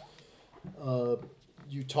is,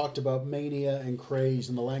 you talked about mania and craze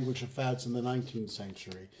and the language of fads in the 19th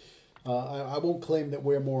century. I won't claim that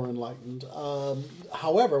we're more enlightened.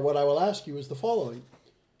 However, what I will ask you is the following.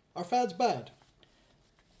 Are fads bad?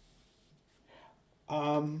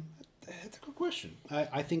 That's a good question.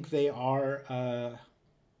 I think they are,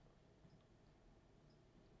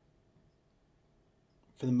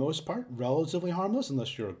 for the most part, relatively harmless,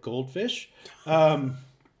 unless you're a goldfish. Obviously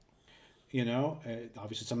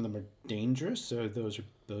some of them are dangerous, so those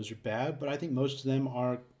are bad. But I think most of them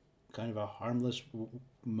are kind of a harmless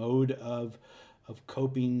mode of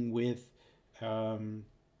coping with certain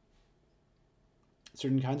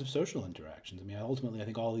kinds of social interactions. I mean, ultimately, I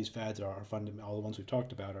think all these fads are fundamental. All the ones we've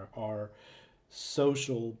talked about are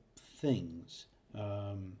social things.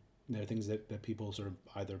 They're things that people sort of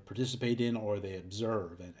either participate in or they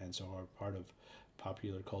observe, and so are part of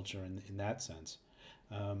popular culture in that sense.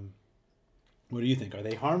 What do you think? Are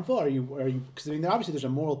they harmful? Are you? Because obviously there's a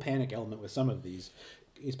moral panic element with some of these.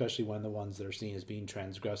 especially when the ones that are seen as being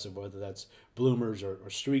transgressive, whether that's bloomers or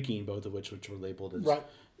streaking, both of which were labeled as Right.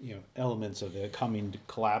 elements of the coming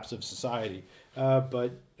collapse of society.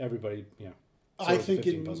 But everybody, I solves the think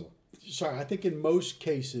 15 puzzle. I think in most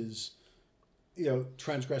cases,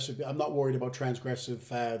 transgressive. I'm not worried about transgressive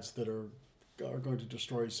fads that are going to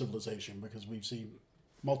destroy civilization, because we've seen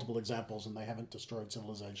multiple examples and they haven't destroyed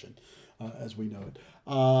civilization as we know it.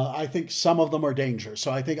 I think some of them are dangerous.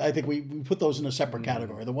 So I think we put those in a separate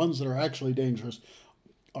category. The ones that are actually dangerous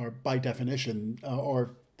are by definition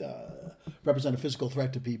or represent a physical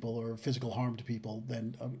threat to people or physical harm to people,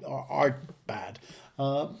 then are bad.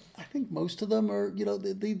 I think most of them are,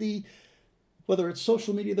 the whether it's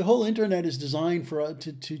social media, the whole internet is designed for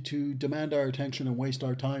to demand our attention and waste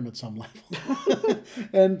our time at some level.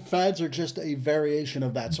 And fads are just a variation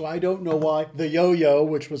of that. So I don't know why the yo-yo,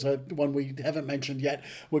 which was one we haven't mentioned yet,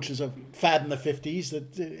 which is a fad in the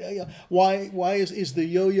 50s, why is the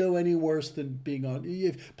yo-yo any worse than being on,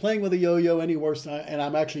 if playing with a yo-yo any worse than, and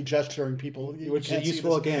I'm actually gesturing people, which is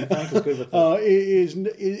useful again. Frank is good with that.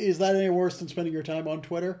 Is that any worse than spending your time on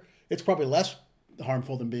Twitter? It's probably less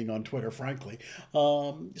harmful than being on Twitter, frankly.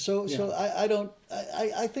 So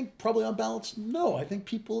I think probably on balance, no. I think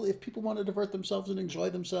if people want to divert themselves and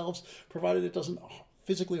enjoy themselves, provided it doesn't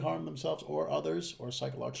physically harm themselves or others or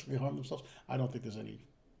psychologically harm themselves, I don't think they're bad.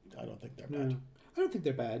 I don't think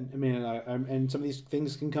they're bad. I mean, and some of these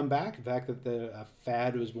things can come back. The fact that the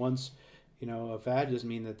fad was once, a fad doesn't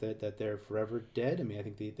mean that they're forever dead. I mean, I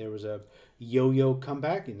think there was a yo-yo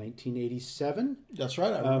comeback in 1987. That's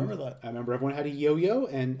right. I remember that. I remember everyone had a yo-yo,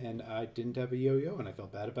 and I didn't have a yo-yo, and I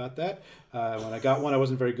felt bad about that. When I got one, I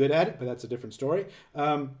wasn't very good at it, but that's a different story.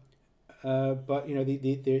 But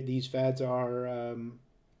these fads are,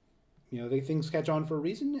 things catch on for a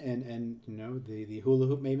reason, and the hula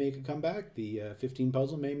hoop may make a comeback. The 15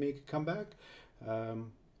 puzzle may make a comeback.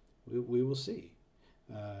 We will see.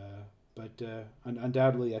 But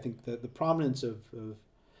undoubtedly, I think the prominence of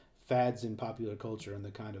fads in popular culture and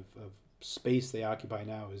the kind of space they occupy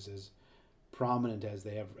now is as prominent as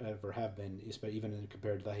they ever have been, even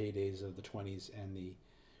compared to the heydays of the 20s and the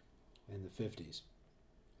 50s,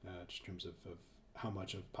 just in terms of how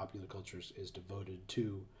much of popular culture is devoted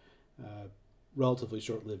to relatively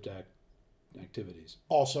short-lived activities.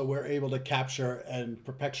 Also, we're able to capture and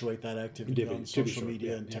perpetuate that activity on social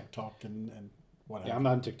media and TikTok and whatever. Yeah, I'm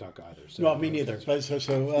not on TikTok either. So no, me neither. This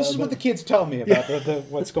is what the kids tell me about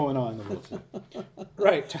what's going on in the world.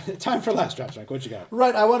 Right. Time for last drops, Mike. What you got?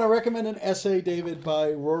 Right. I want to recommend an essay, David,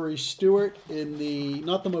 by Rory Stewart in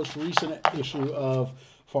not the most recent issue of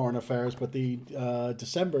Foreign Affairs, but the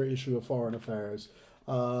December issue of Foreign Affairs.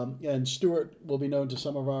 And Stewart will be known to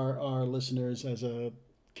some of our listeners as a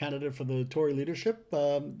candidate for the Tory leadership.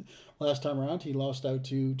 Last time around, he lost out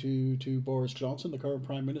to Boris Johnson, the current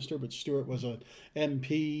Prime Minister, but Stewart was an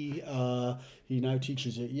MP. He now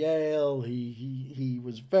teaches at Yale. He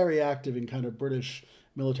was very active in kind of British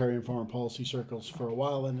military and foreign policy circles for a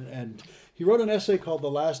while, and he wrote an essay called The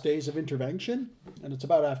Last Days of Intervention, and it's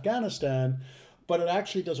about Afghanistan, but it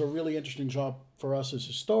actually does a really interesting job for us as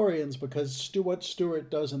historians, because what Stewart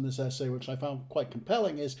does in this essay, which I found quite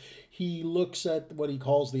compelling, is he looks at what he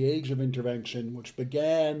calls the age of intervention, which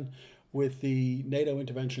began with the NATO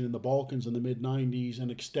intervention in the Balkans in the mid-90s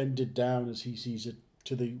and extended down, as he sees it,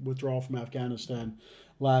 to the withdrawal from Afghanistan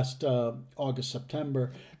last August,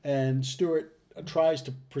 September. And Stewart tries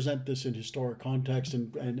to present this in historic context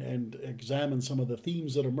and examine some of the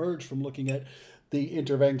themes that emerge from looking at the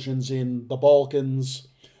interventions in the Balkans,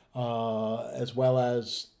 as well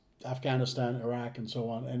as Afghanistan, Iraq, and so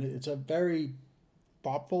on. And it's a very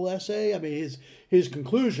thoughtful essay. I mean, his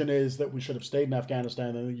conclusion is that we should have stayed in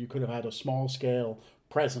Afghanistan and you could have had a small-scale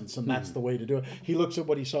presence, and that's the way to do it. He looks at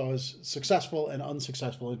what he saw as successful and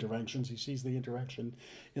unsuccessful interventions. He sees the intervention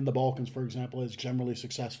in the Balkans, for example, as generally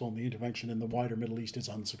successful, and the intervention in the wider Middle East is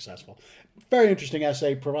unsuccessful. Very interesting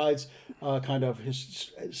essay, provides kind of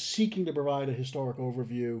seeking to provide a historic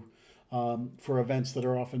overview for events that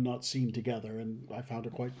are often not seen together, and I found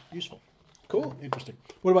it quite useful. Cool. Interesting.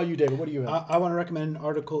 What about you, David? What do you have? I want to recommend an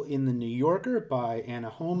article in The New Yorker by Anna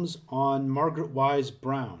Holmes on Margaret Wise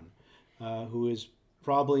Brown, who is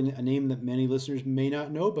probably a name that many listeners may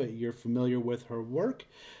not know, but you're familiar with her work.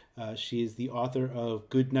 She is the author of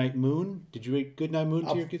Goodnight Moon. Did you read Goodnight Moon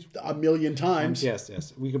to your kids? A million times.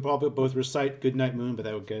 Yes. We could probably both recite Goodnight Moon, but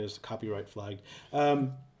that would get us copyright flagged.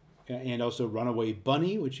 And also Runaway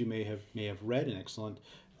Bunny, which you may have read, an excellent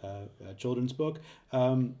children's book.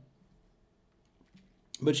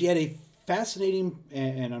 But she had a fascinating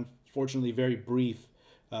and unfortunately very brief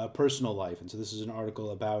personal life. And so this is an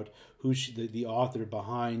article about who the author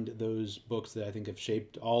behind those books that I think have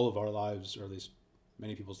shaped all of our lives, or at least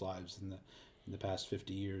many people's lives in the past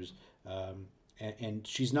 50 years. And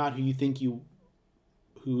she's not who you think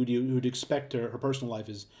who'd expect her. Her personal life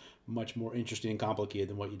is much more interesting and complicated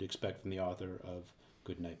than what you'd expect from the author of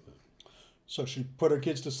Goodnight Moon. So she put her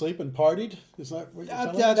kids to sleep and partied? Is that what you're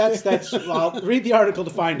telling us? That's well, read the article to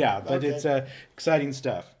find out, but it's exciting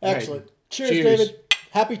stuff. Excellent. Right. Cheers, David.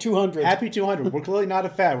 Happy 200. Happy 200. We're clearly not a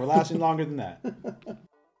fad. We're lasting longer than that.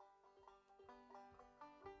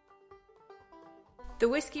 The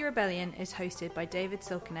Whiskey Rebellion is hosted by David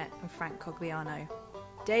Silkenet and Frank Cogliano.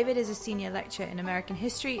 David is a senior lecturer in American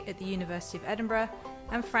history at the University of Edinburgh,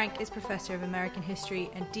 and Frank is Professor of American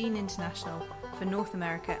History and Dean International for North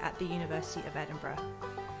America at the University of Edinburgh.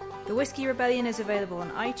 The Whiskey Rebellion is available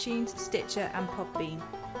on iTunes, Stitcher and Podbean.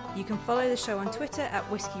 You can follow the show on Twitter at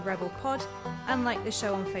Whiskey Rebel Pod and like the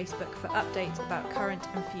show on Facebook for updates about current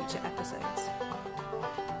and future episodes.